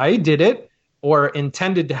I did it or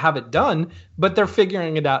intended to have it done, but they're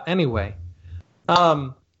figuring it out anyway.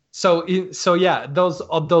 So yeah, those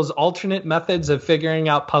alternate methods of figuring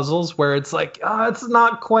out puzzles where it's like, it's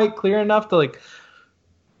not quite clear enough to like.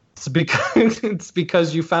 It's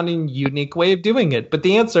because you found a unique way of doing it. But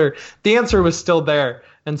the answer was still there.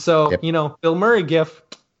 And so, Bill Murray gif,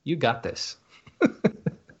 you got this.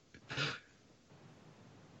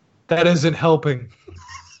 That isn't helping.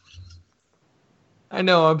 I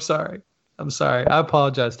know, I'm sorry. I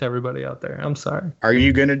apologize to everybody out there. I'm sorry. Are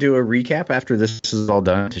you going to do a recap after this is all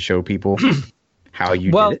done to show people how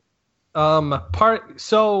you did it?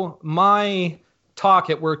 So my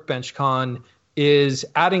talk at Workbench Con is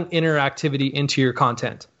adding interactivity into your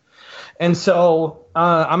content. And so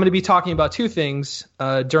I'm going to be talking about two things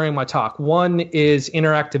during my talk. One is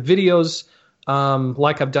interactive videos,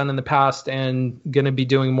 like I've done in the past and going to be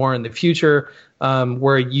doing more in the future,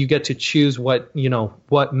 where you get to choose what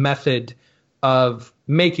method of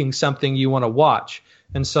making something you want to watch.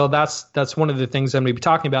 And so that's one of the things I'm going to be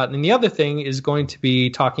talking about. And the other thing is going to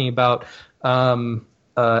be talking about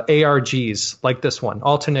ARGs like this one,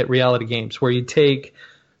 alternate reality games, where you take,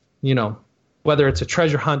 whether it's a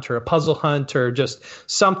treasure hunt or a puzzle hunt or just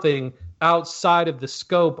something outside of the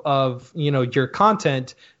scope of, your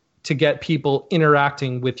content to get people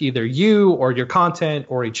interacting with either you or your content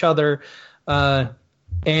or each other.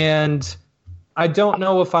 And I don't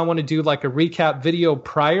know if I want to do like a recap video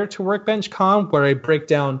prior to Workbench Con where I break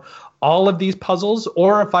down all of these puzzles,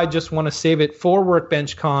 or if I just want to save it for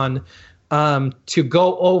Workbench Con to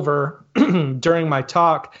go over during my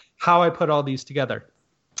talk how I put all these together.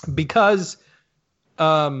 Because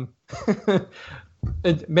maybe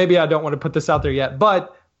I don't want to put this out there yet,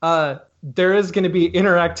 but there is going to be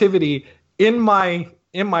interactivity in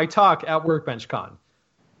my talk at Workbench Con.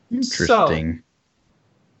 Interesting. So,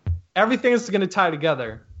 everything is going to tie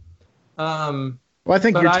together. Well, I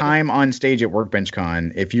think your time on stage at Workbench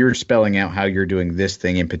Con, if you're spelling out how you're doing this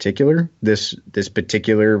thing in particular, this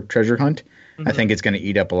particular treasure hunt, I think it's going to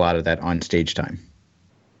eat up a lot of that on stage time.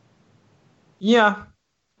 Yeah.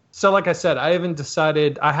 So like I said, I haven't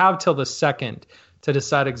decided. I have till the 2nd to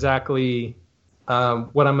decide exactly what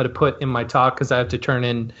I'm going to put in my talk because I have to turn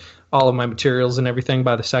in all of my materials and everything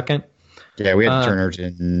by the 2nd. Yeah, we had to turn ours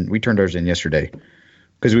in. We turned ours in yesterday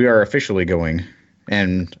because we are officially going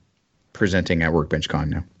and presenting at Workbench Con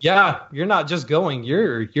now. Yeah, you're not just going.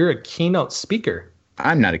 You're a keynote speaker.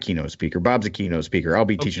 I'm not a keynote speaker. Bob's a keynote speaker. I'll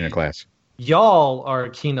be teaching a class. Y'all are a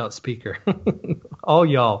keynote speaker. All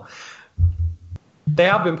y'all. They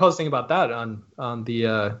have been posting about that on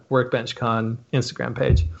the Workbench Con Instagram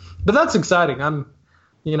page. But that's exciting. I'm,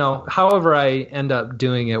 however I end up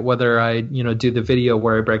doing it, whether I, do the video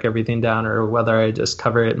where I break everything down or whether I just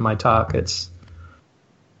cover it in my talk,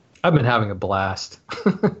 I've been having a blast.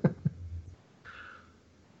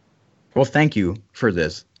 Well, thank you for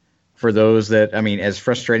this. For those that, as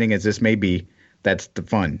frustrating as this may be, that's the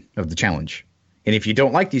fun of the challenge. And if you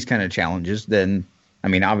don't like these kind of challenges, then,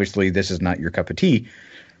 obviously this is not your cup of tea.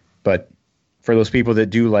 But for those people that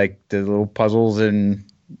do like the little puzzles and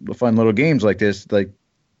the fun little games like this, like,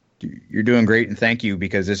 you're doing great, and thank you,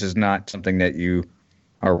 because this is not something that you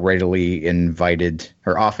are readily invited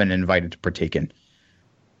or often invited to partake in.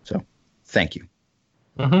 So, thank you.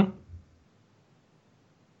 Mm-hmm.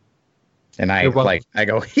 And I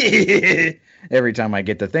go every time I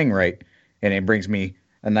get the thing right, and it brings me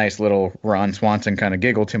a nice little Ron Swanson kind of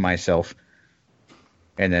giggle to myself,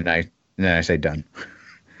 and then I say done.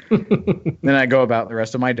 Then I go about the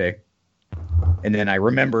rest of my day, and then I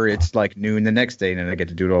remember it's like noon the next day, and then I get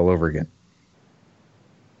to do it all over again.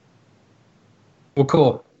 Well,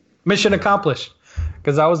 cool. Mission accomplished.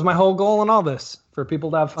 because that was my whole goal in all this, for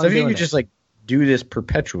people to have fun. So if you doing could just like do this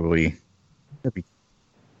perpetually, that'd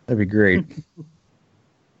be great.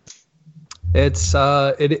 It's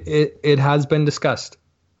it has been discussed.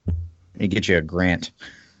 You get you a grant.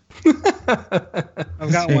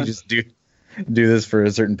 I've got You one. just do this for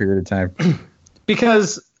a certain period of time.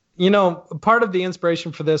 Because, part of the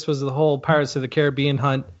inspiration for this was the whole Pirates of the Caribbean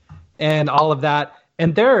hunt and all of that.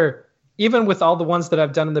 And even with all the ones that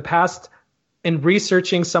I've done in the past, in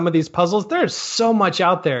researching some of these puzzles, there's so much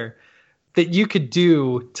out there that you could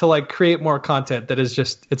do to like create more content that is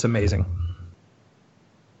just, it's amazing.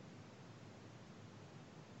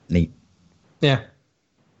 Neat. Yeah.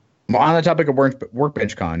 Well, on the topic of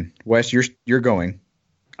Workbench Con, Wes, you're going.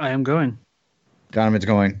 I am going. Donovan's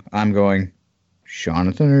going. I'm going.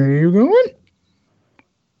 Jonathan, are you going?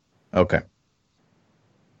 Okay.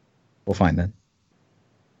 We'll find then.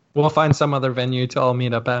 We'll find some other venue to all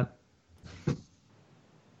meet up at.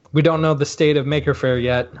 We don't know the state of Maker Faire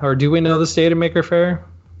yet. Or do we know the state of Maker Faire?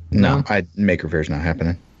 No, Maker Faire's not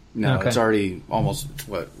happening. No, Okay. it's already almost,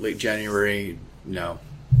 late January? No.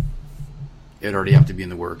 It'd already have to be in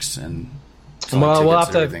the works. And Well, we'll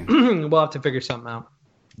have tickets and to everything. we'll have to figure something out.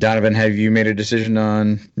 Donovan, have you made a decision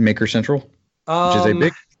on Maker Central? Which is a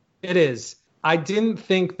big... It is. I didn't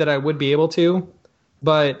think that I would be able to,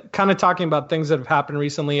 but kind of talking about things that have happened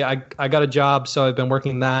recently, I got a job, so I've been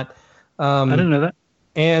working that. I didn't know that.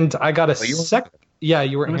 And I got a you were- Yeah,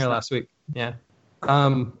 you weren't I missed here that. last week. Yeah.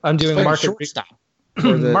 I'm doing Playing market shortstop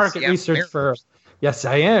for the market Seattle research Mariners. for. Yes,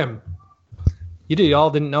 I am. Y'all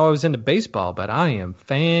didn't know I was into baseball, but I am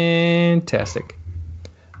fantastic.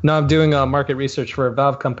 No, I'm doing market research for a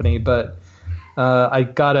valve company, but I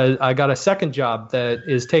got a second job that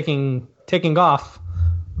is taking off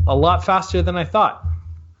a lot faster than I thought.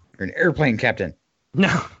 You're an airplane captain.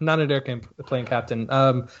 No, not an airplane captain.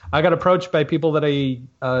 I got approached by people that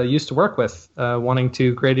I used to work with, wanting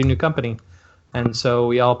to create a new company, and so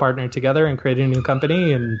we all partnered together and created a new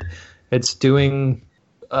company, and it's doing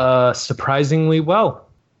surprisingly well.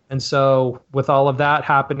 And so, with all of that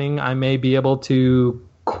happening, I may be able to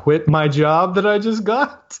quit my job that I just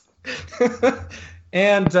got,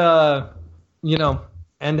 and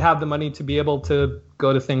and have the money to be able to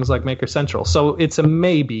go to things like Maker Central. So it's a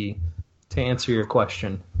maybe. To answer your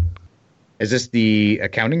question. Is this the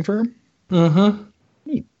accounting firm? Mm-hmm.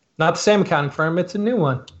 Neat. Not the same accounting firm. It's a new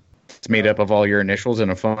one. It's made up of all your initials in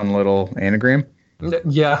a fun little anagram.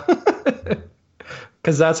 Yeah.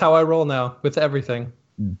 Because that's how I roll now with everything.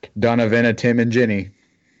 Donovan, Tim, and Jenny,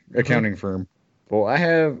 accounting firm. Well,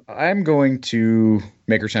 I'm going to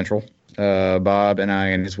Maker Central. Bob and I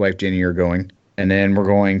and his wife Jenny are going. And then we're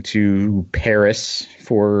going to Paris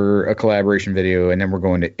for a collaboration video. And then we're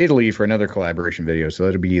going to Italy for another collaboration video. So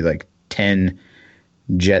it'll be like 10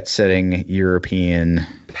 jet-setting European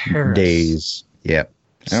Paris. days. Yep.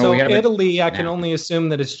 And So we have Italy, I can now. only assume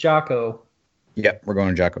that it's Jocko. Yep, we're going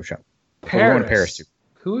to Jocko Shop. Paris. We're going to Paris, too.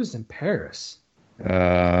 Who is in Paris? I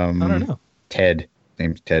I don't know. Ted.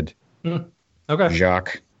 Name's Ted. Okay.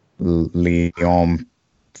 Jacques Léon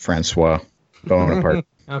Francois Bonaparte.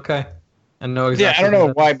 Okay. I know Yeah, exactly. I don't know who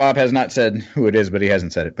that- why Bob has not said who it is, but he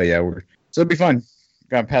hasn't said it. But yeah, so it'll be fun.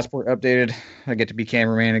 Got passport updated. I get to be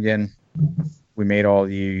cameraman again. We made all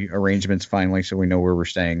the arrangements finally, so we know where we're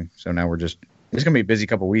staying. So now it's gonna be a busy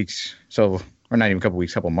couple weeks. So, or not even a couple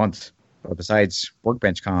weeks, couple months. But besides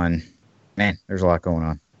Workbench Con, man, there's a lot going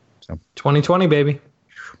on. 2020, baby.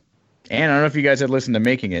 And I don't know if you guys had listened to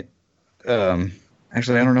Making It.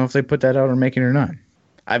 Actually, I don't know if they put that out on Making It or not.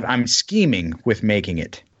 I'm scheming with Making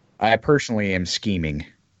It. I personally am scheming.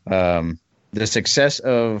 The success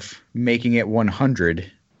of Making It 100,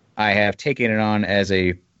 I have taken it on as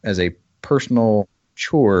a personal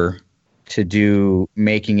chore to do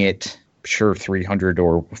Making It, sure, 300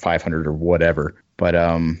 or 500 or whatever. But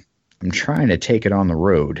I'm trying to take it on the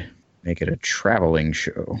road, make it a traveling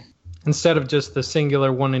show. Instead of just the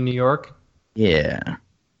singular one in New York. Yeah.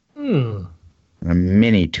 A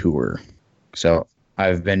mini tour. So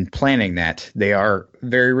I've been planning that. They are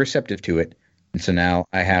very receptive to it. And so now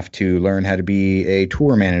I have to learn how to be a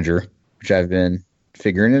tour manager, which I've been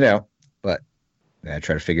figuring it out. But I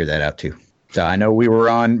try to figure that out too. So I know we were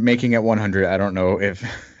on Making It 100. I don't know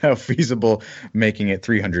how feasible Making It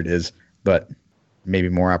 300 is, but maybe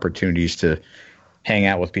more opportunities to hang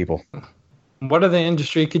out with people. What other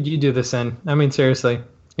industry could you do this in? I mean, seriously.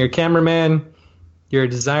 You're a cameraman, you're a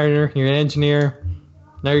designer, you're an engineer.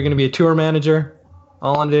 Now you're going to be a tour manager,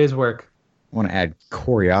 all on a day's work. I want to add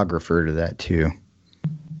choreographer to that too.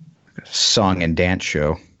 A song and dance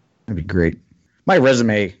show. That'd be great. My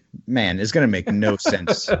resume, man, is going to make no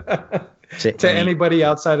sense To anybody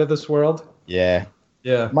outside of this world. Yeah.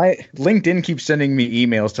 Yeah. My LinkedIn keeps sending me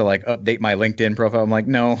emails to like update my LinkedIn profile. I'm like,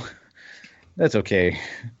 no, that's okay.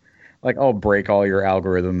 Like, I'll break all your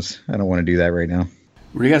algorithms. I don't want to do that right now.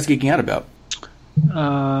 What are you guys geeking out about?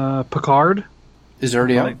 Picard. Is it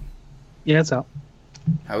already out? Yeah, it's out.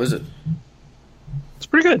 How is it? It's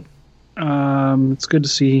pretty good. It's good to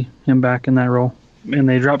see him back in that role. And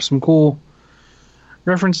they dropped some cool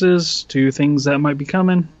references to things that might be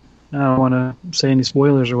coming. I don't want to say any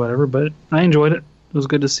spoilers or whatever, but I enjoyed it. It was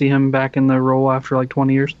good to see him back in the role after like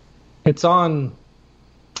 20 years. It's on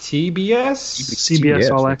TBS? CBS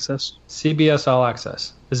All Access. CBS All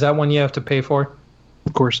Access. Is that one you have to pay for?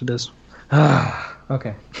 Of course it is.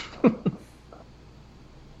 Okay.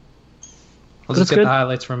 I'll just get the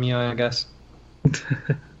highlights from you, I guess.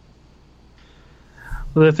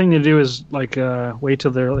 Well, the thing to do is like wait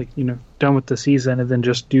till they're like done with the season and then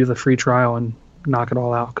just do the free trial and knock it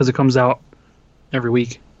all out because it comes out every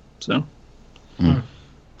week. So,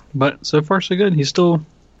 but so far so good. He's still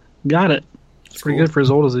got it. It's pretty good for as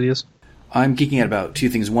old as he is. I'm geeking out about two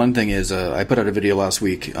things. One thing is I put out a video last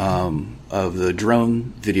week of the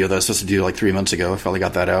drone video that I was supposed to do like 3 months ago. I finally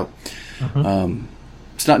got that out.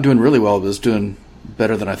 It's not doing really well, but it's doing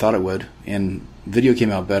better than I thought it would. And video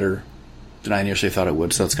came out better than I initially thought it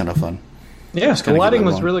would, so that's kind of fun. Yeah, the lighting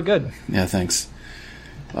was really good. Yeah, thanks.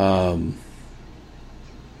 And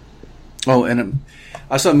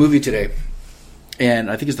I saw a movie today, and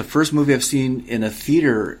I think it's the first movie I've seen in a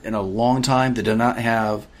theater in a long time that did not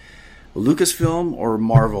have Lucasfilm or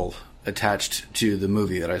Marvel attached to the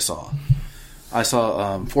movie that I saw. I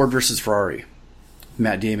saw Ford versus Ferrari,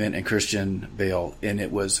 Matt Damon and Christian Bale, and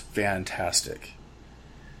it was fantastic.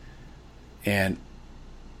 And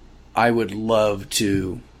I would love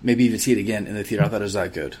to maybe even see it again in the theater. I thought it was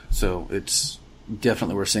that good. So it's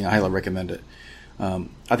definitely worth seeing. I highly recommend it. I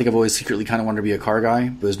think I've always secretly kind of wanted to be a car guy,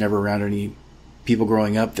 but was never around any people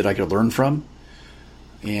growing up that I could learn from.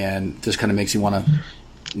 And this kind of makes me want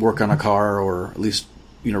to work on a car, or at least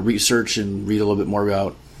research and read a little bit more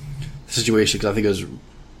about the situation, because I think it was a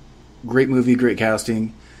great movie, great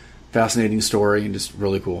casting, fascinating story, and just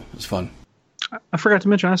really cool. It was fun. I forgot to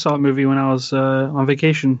mention I saw a movie when I was on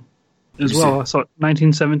vacation as well. I saw it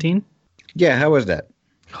 1917. Yeah, how was that?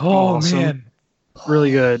 Oh, awesome. Man.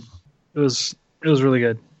 Really good. It was really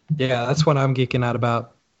good. Yeah, that's what I'm geeking out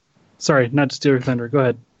about. Sorry, not to steal your thunder. Go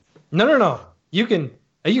ahead. No. You can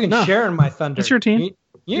share in my thunder. It's your team.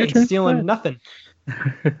 You ain't stealing nothing.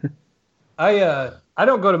 I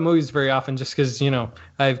don't go to movies very often just because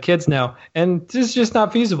I have kids now, and it's just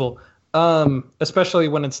not feasible. Especially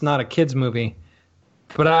when it's not a kids movie.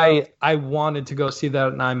 But I wanted to go see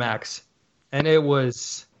that in IMAX, and it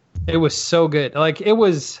was so good. Like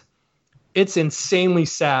it's insanely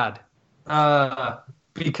sad.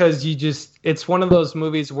 Because it's one of those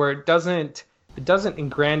movies where it doesn't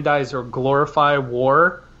aggrandize or glorify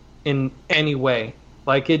war in any way.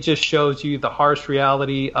 Like, it just shows you the harsh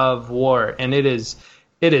reality of war, and it is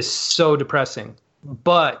so depressing.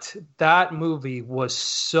 But that movie was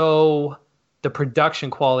the production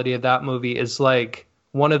quality of that movie is like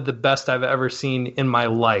one of the best I've ever seen in my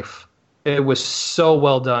life. It was so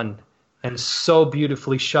well done and so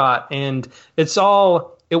beautifully shot, and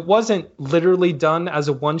it wasn't literally done as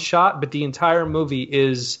a one shot, but the entire movie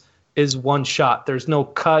is one shot. There's no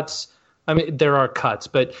cuts. I mean, there are cuts,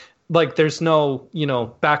 but like there's no,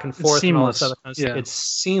 back and forth and all this other kind of stuff. It's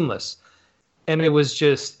seamless. And it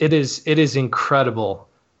is incredible.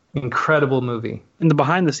 Incredible movie. And the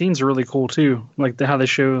behind the scenes are really cool too. Like how they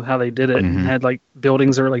show how they did it. And had like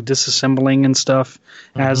buildings that were like disassembling and stuff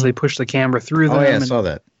as they push the camera through them. Oh yeah, I saw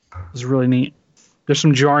that. It was really neat. There's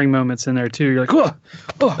some jarring moments in there too. You're like, whoa.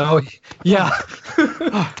 Oh yeah.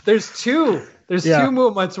 There's two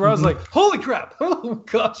moments where I was like, holy crap. Oh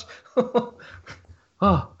gosh.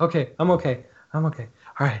 Oh, okay. I'm okay. All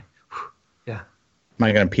right. Yeah. Am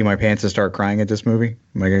I going to pee my pants and start crying at this movie?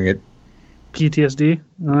 Am I going to get PTSD?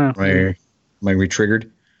 I don't know. Am I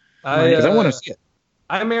re-triggered? Because I want to see it.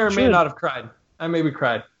 I may or may not have cried. I maybe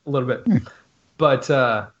cried a little bit. But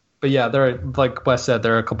yeah, there are, like Wes said,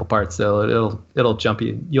 there are a couple parts that it'll jump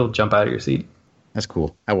you. You'll jump out of your seat. That's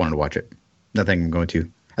cool. I wanted to watch it. Nothing I'm going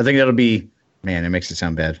to. I think that'll be, man, it makes it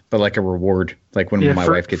sound bad, but like a reward, like when my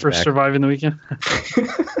wife gets for back. surviving the weekend.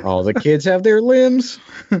 All the kids have their limbs.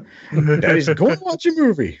 Daddy's going to watch a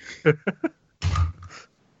movie.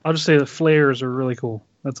 I'll just say the flares are really cool.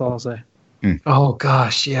 That's all I'll say. Oh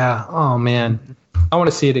gosh, yeah. Oh man, I want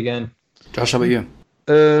to see it again. Josh, how about you?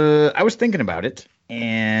 I was thinking about it,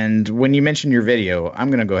 and when you mentioned your video, I'm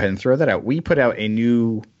going to go ahead and throw that out. We put out a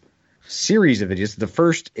new series of videos, the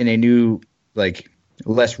first in a new, like,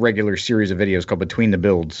 less regular series of videos called Between the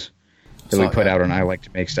Builds. that we put out on I Like to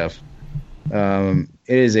Make Stuff.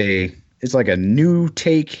 It's like a new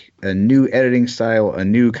take, a new editing style, a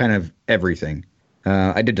new kind of everything.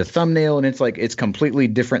 I did the thumbnail, and it's completely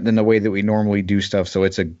different than the way that we normally do stuff. So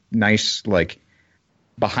it's a nice, like,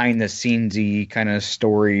 behind the scenesy kind of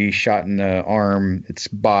story shot in the arm. It's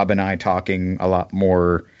Bob and I talking a lot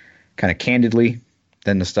more kind of candidly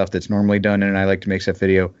than the stuff that's normally done in an I Like to Make Stuff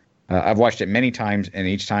video. I've watched it many times, and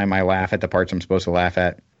each time I laugh at the parts I'm supposed to laugh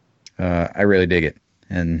at. I really dig it.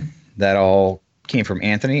 And that all came from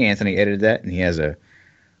Anthony. Anthony edited that, and he has a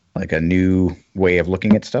new way of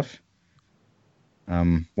looking at stuff.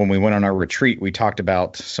 When we went on our retreat, we talked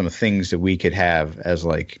about some things that we could have as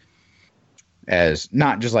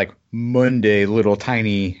not just like Monday little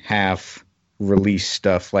tiny half release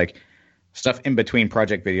stuff, like stuff in between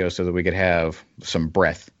project videos, so that we could have some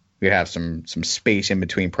breath. We could have some space in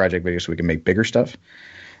between project videos so we can make bigger stuff.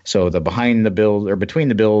 So the behind the build or between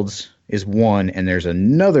the builds is one, and there's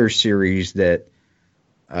another series that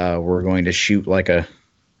we're going to shoot like a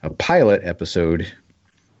pilot episode.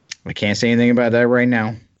 I can't say anything about that right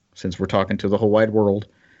now since we're talking to the whole wide world,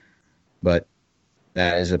 but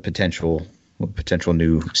that is a potential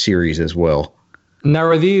new series as well. Now,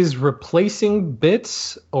 are these replacing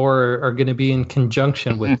bits or are going to be in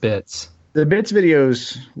conjunction with bits? The bits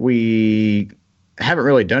videos, we haven't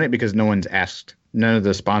really done it because no one's asked. None of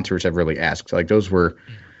the sponsors have really asked. Like, those were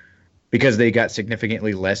because they got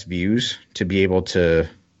significantly less views to be able to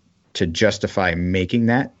justify making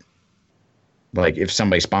that. Like, if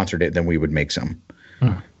somebody sponsored it, then we would make some.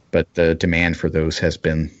 But the demand for those has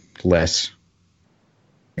been less.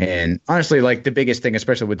 And honestly, like, the biggest thing,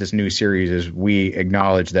 especially with this new series, is we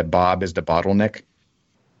acknowledge that Bob is the bottleneck.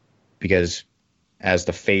 Because as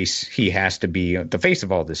the face, he has to be the face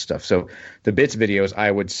of all this stuff. So the bits videos, I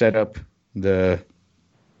would set up the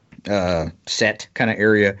set kind of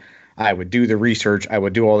area. I would do the research. I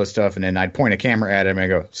would do all this stuff. And then I'd point a camera at him and I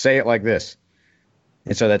go, say it like this.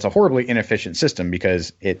 And so that's a horribly inefficient system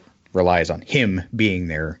because it relies on him being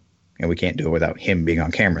there, and we can't do it without him being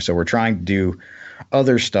on camera. So we're trying to do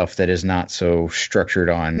other stuff that is not so structured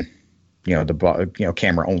on,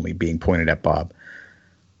 camera only being pointed at Bob.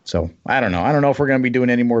 So I don't know. I don't know if we're going to be doing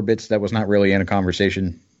any more bits. That was not really in a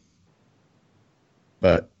conversation,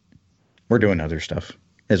 but we're doing other stuff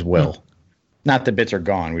as well. Not that bits are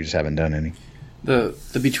gone. We just haven't done any. The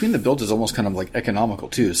between the builds is almost kind of like economical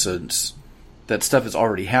too. So that stuff is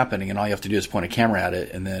already happening, and all you have to do is point a camera at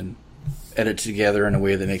it and then edit together in a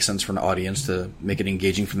way that makes sense for an audience to make it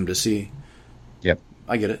engaging for them to see. Yep.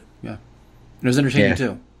 I get it. Yeah. And it was entertaining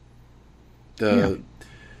too.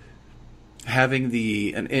 Having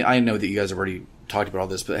and I know that you guys have already talked about all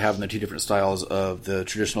this, but having the two different styles of the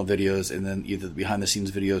traditional videos and then either the behind the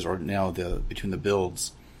scenes videos or now the between the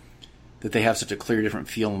builds, that they have such a clear different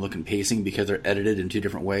feel and look and pacing because they're edited in two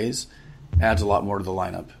different ways, adds a lot more to the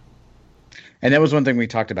lineup. And that was one thing we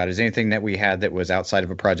talked about, is anything that we had that was outside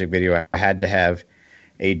of a project video, I had to have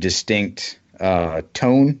a distinct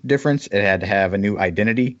tone difference. It had to have a new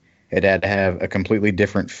identity. It had to have a completely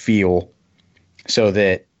different feel so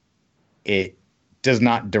that it does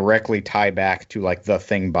not directly tie back to like the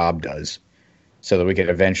thing Bob does, so that we could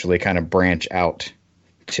eventually kind of branch out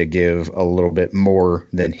to give a little bit more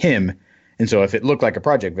than him. And so if it looked like a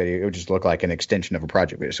project video, it would just look like an extension of a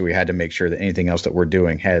project video. So we had to make sure that anything else that we're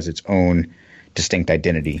doing has its own distinct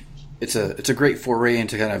identity. It's a great foray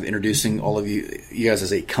into kind of introducing all of you guys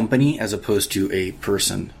as a company as opposed to a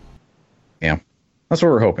person. Yeah, that's what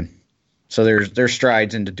we're hoping. So there's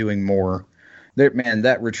strides into doing more. Man,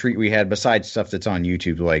 that retreat we had, besides stuff that's on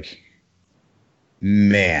YouTube, like,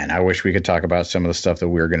 man, I wish we could talk about some of the stuff that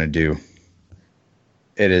we're going to do.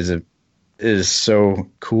 It is so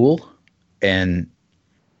cool, and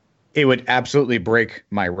it would absolutely break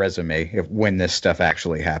my resume when this stuff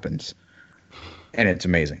actually happens. And it's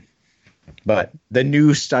amazing. But the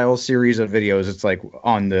new style series of videos, it's like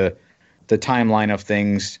on the timeline of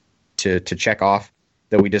things to check off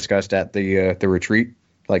that we discussed at the retreat.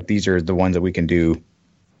 Like, these are the ones that we can do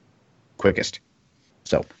quickest.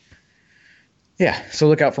 So, yeah. So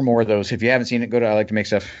look out for more of those. If you haven't seen it, go to I Like to Make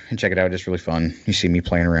Stuff and check it out. It's really fun. You see me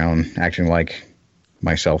playing around, acting like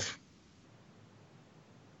myself.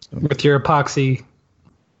 So. With your epoxy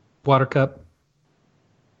water cup.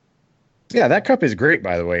 Yeah, that cup is great,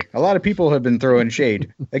 by the way. A lot of people have been throwing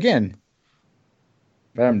shade. Again,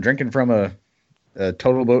 but I'm drinking from a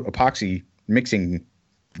Total Boat epoxy mixing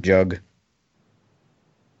jug.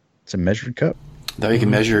 It's a measured cup. That way you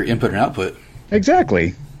can measure input and output.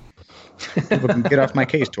 Exactly. People can get off my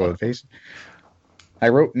case, toilet face. I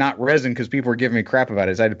wrote not resin because people were giving me crap about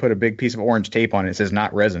it. So I had to put a big piece of orange tape on it. It says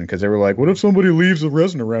not resin because they were like, what if somebody leaves the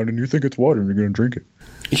resin around and you think it's water and you're going to drink it?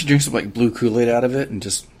 You should drink some like blue Kool-Aid out of it and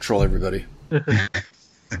just troll everybody.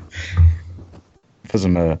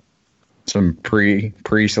 Put some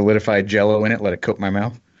pre-solidified Jello in it. Let it coat my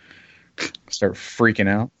mouth. Start freaking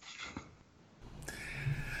out.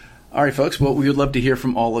 All right, folks. Well, we would love to hear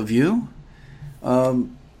from all of you.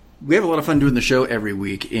 We have a lot of fun doing the show every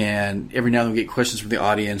week, and every now and then we get questions from the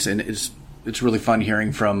audience, and it's really fun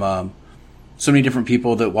hearing from so many different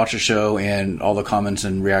people that watch the show and all the comments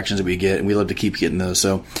and reactions that we get, and we love to keep getting those.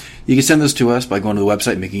 So you can send those to us by going to the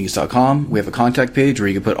website, makinggeeks.com. We have a contact page where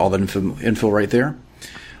you can put all that info right there.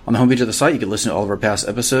 On the homepage of the site, you can listen to all of our past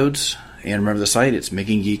episodes, and remember the site, it's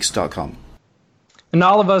makinggeeks.com. And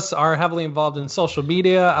all of us are heavily involved in social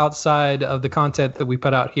media outside of the content that we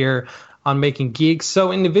put out here on Making Geeks.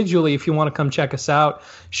 So individually, if you want to come check us out,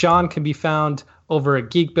 Sean can be found over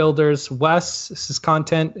at Geek Builders. Wes'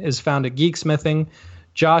 content is found at Geeksmithing.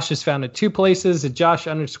 Josh is found at two places, at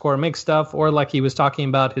Josh_makes_stuff, or like he was talking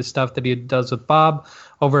about his stuff that he does with Bob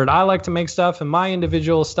over at I Like to Make Stuff. And my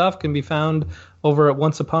individual stuff can be found over at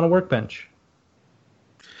Once Upon a Workbench.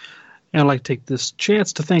 And I'd like to take this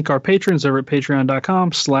chance to thank our patrons over at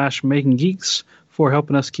patreon.com/makinggeeks for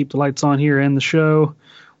helping us keep the lights on here and the show.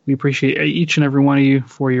 We appreciate each and every one of you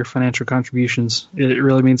for your financial contributions. It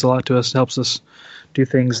really means a lot to us. It helps us do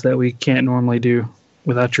things that we can't normally do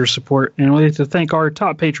without your support. And we'd like to thank our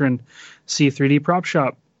top patron, C3D Prop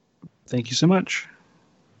Shop. Thank you so much.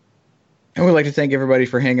 And we'd like to thank everybody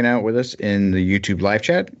for hanging out with us in the YouTube live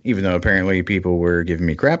chat, even though apparently people were giving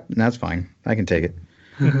me crap, and that's fine. I can take it.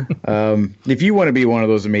 If you want to be one of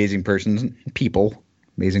those amazing persons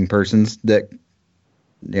that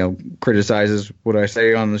criticizes what I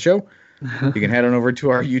say on the show, you can head on over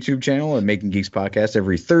to our YouTube channel at Making Geeks Podcast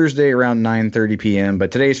every Thursday around 9:30 p.m.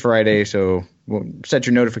 But today's Friday, so we'll set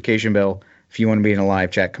your notification bell. If you want to be in a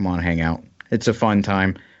live chat, come on, hang out. It's a fun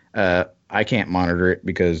time. I can't monitor it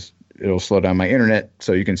because it'll slow down my internet,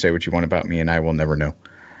 so you can say what you want about me, and I will never know.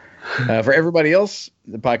 For everybody else,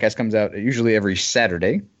 the podcast comes out usually every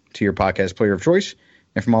Saturday to your podcast player of choice.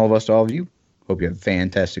 And from all of us to all of you, hope you have a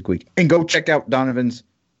fantastic week. And go check out Donovan's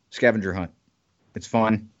Scavenger Hunt. It's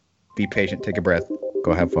fun. Be patient. Take a breath.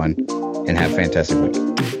 Go have fun. And have a fantastic week.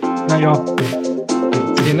 Night, y'all.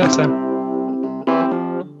 See you next time.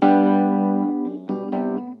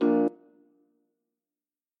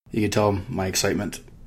 You can tell my excitement.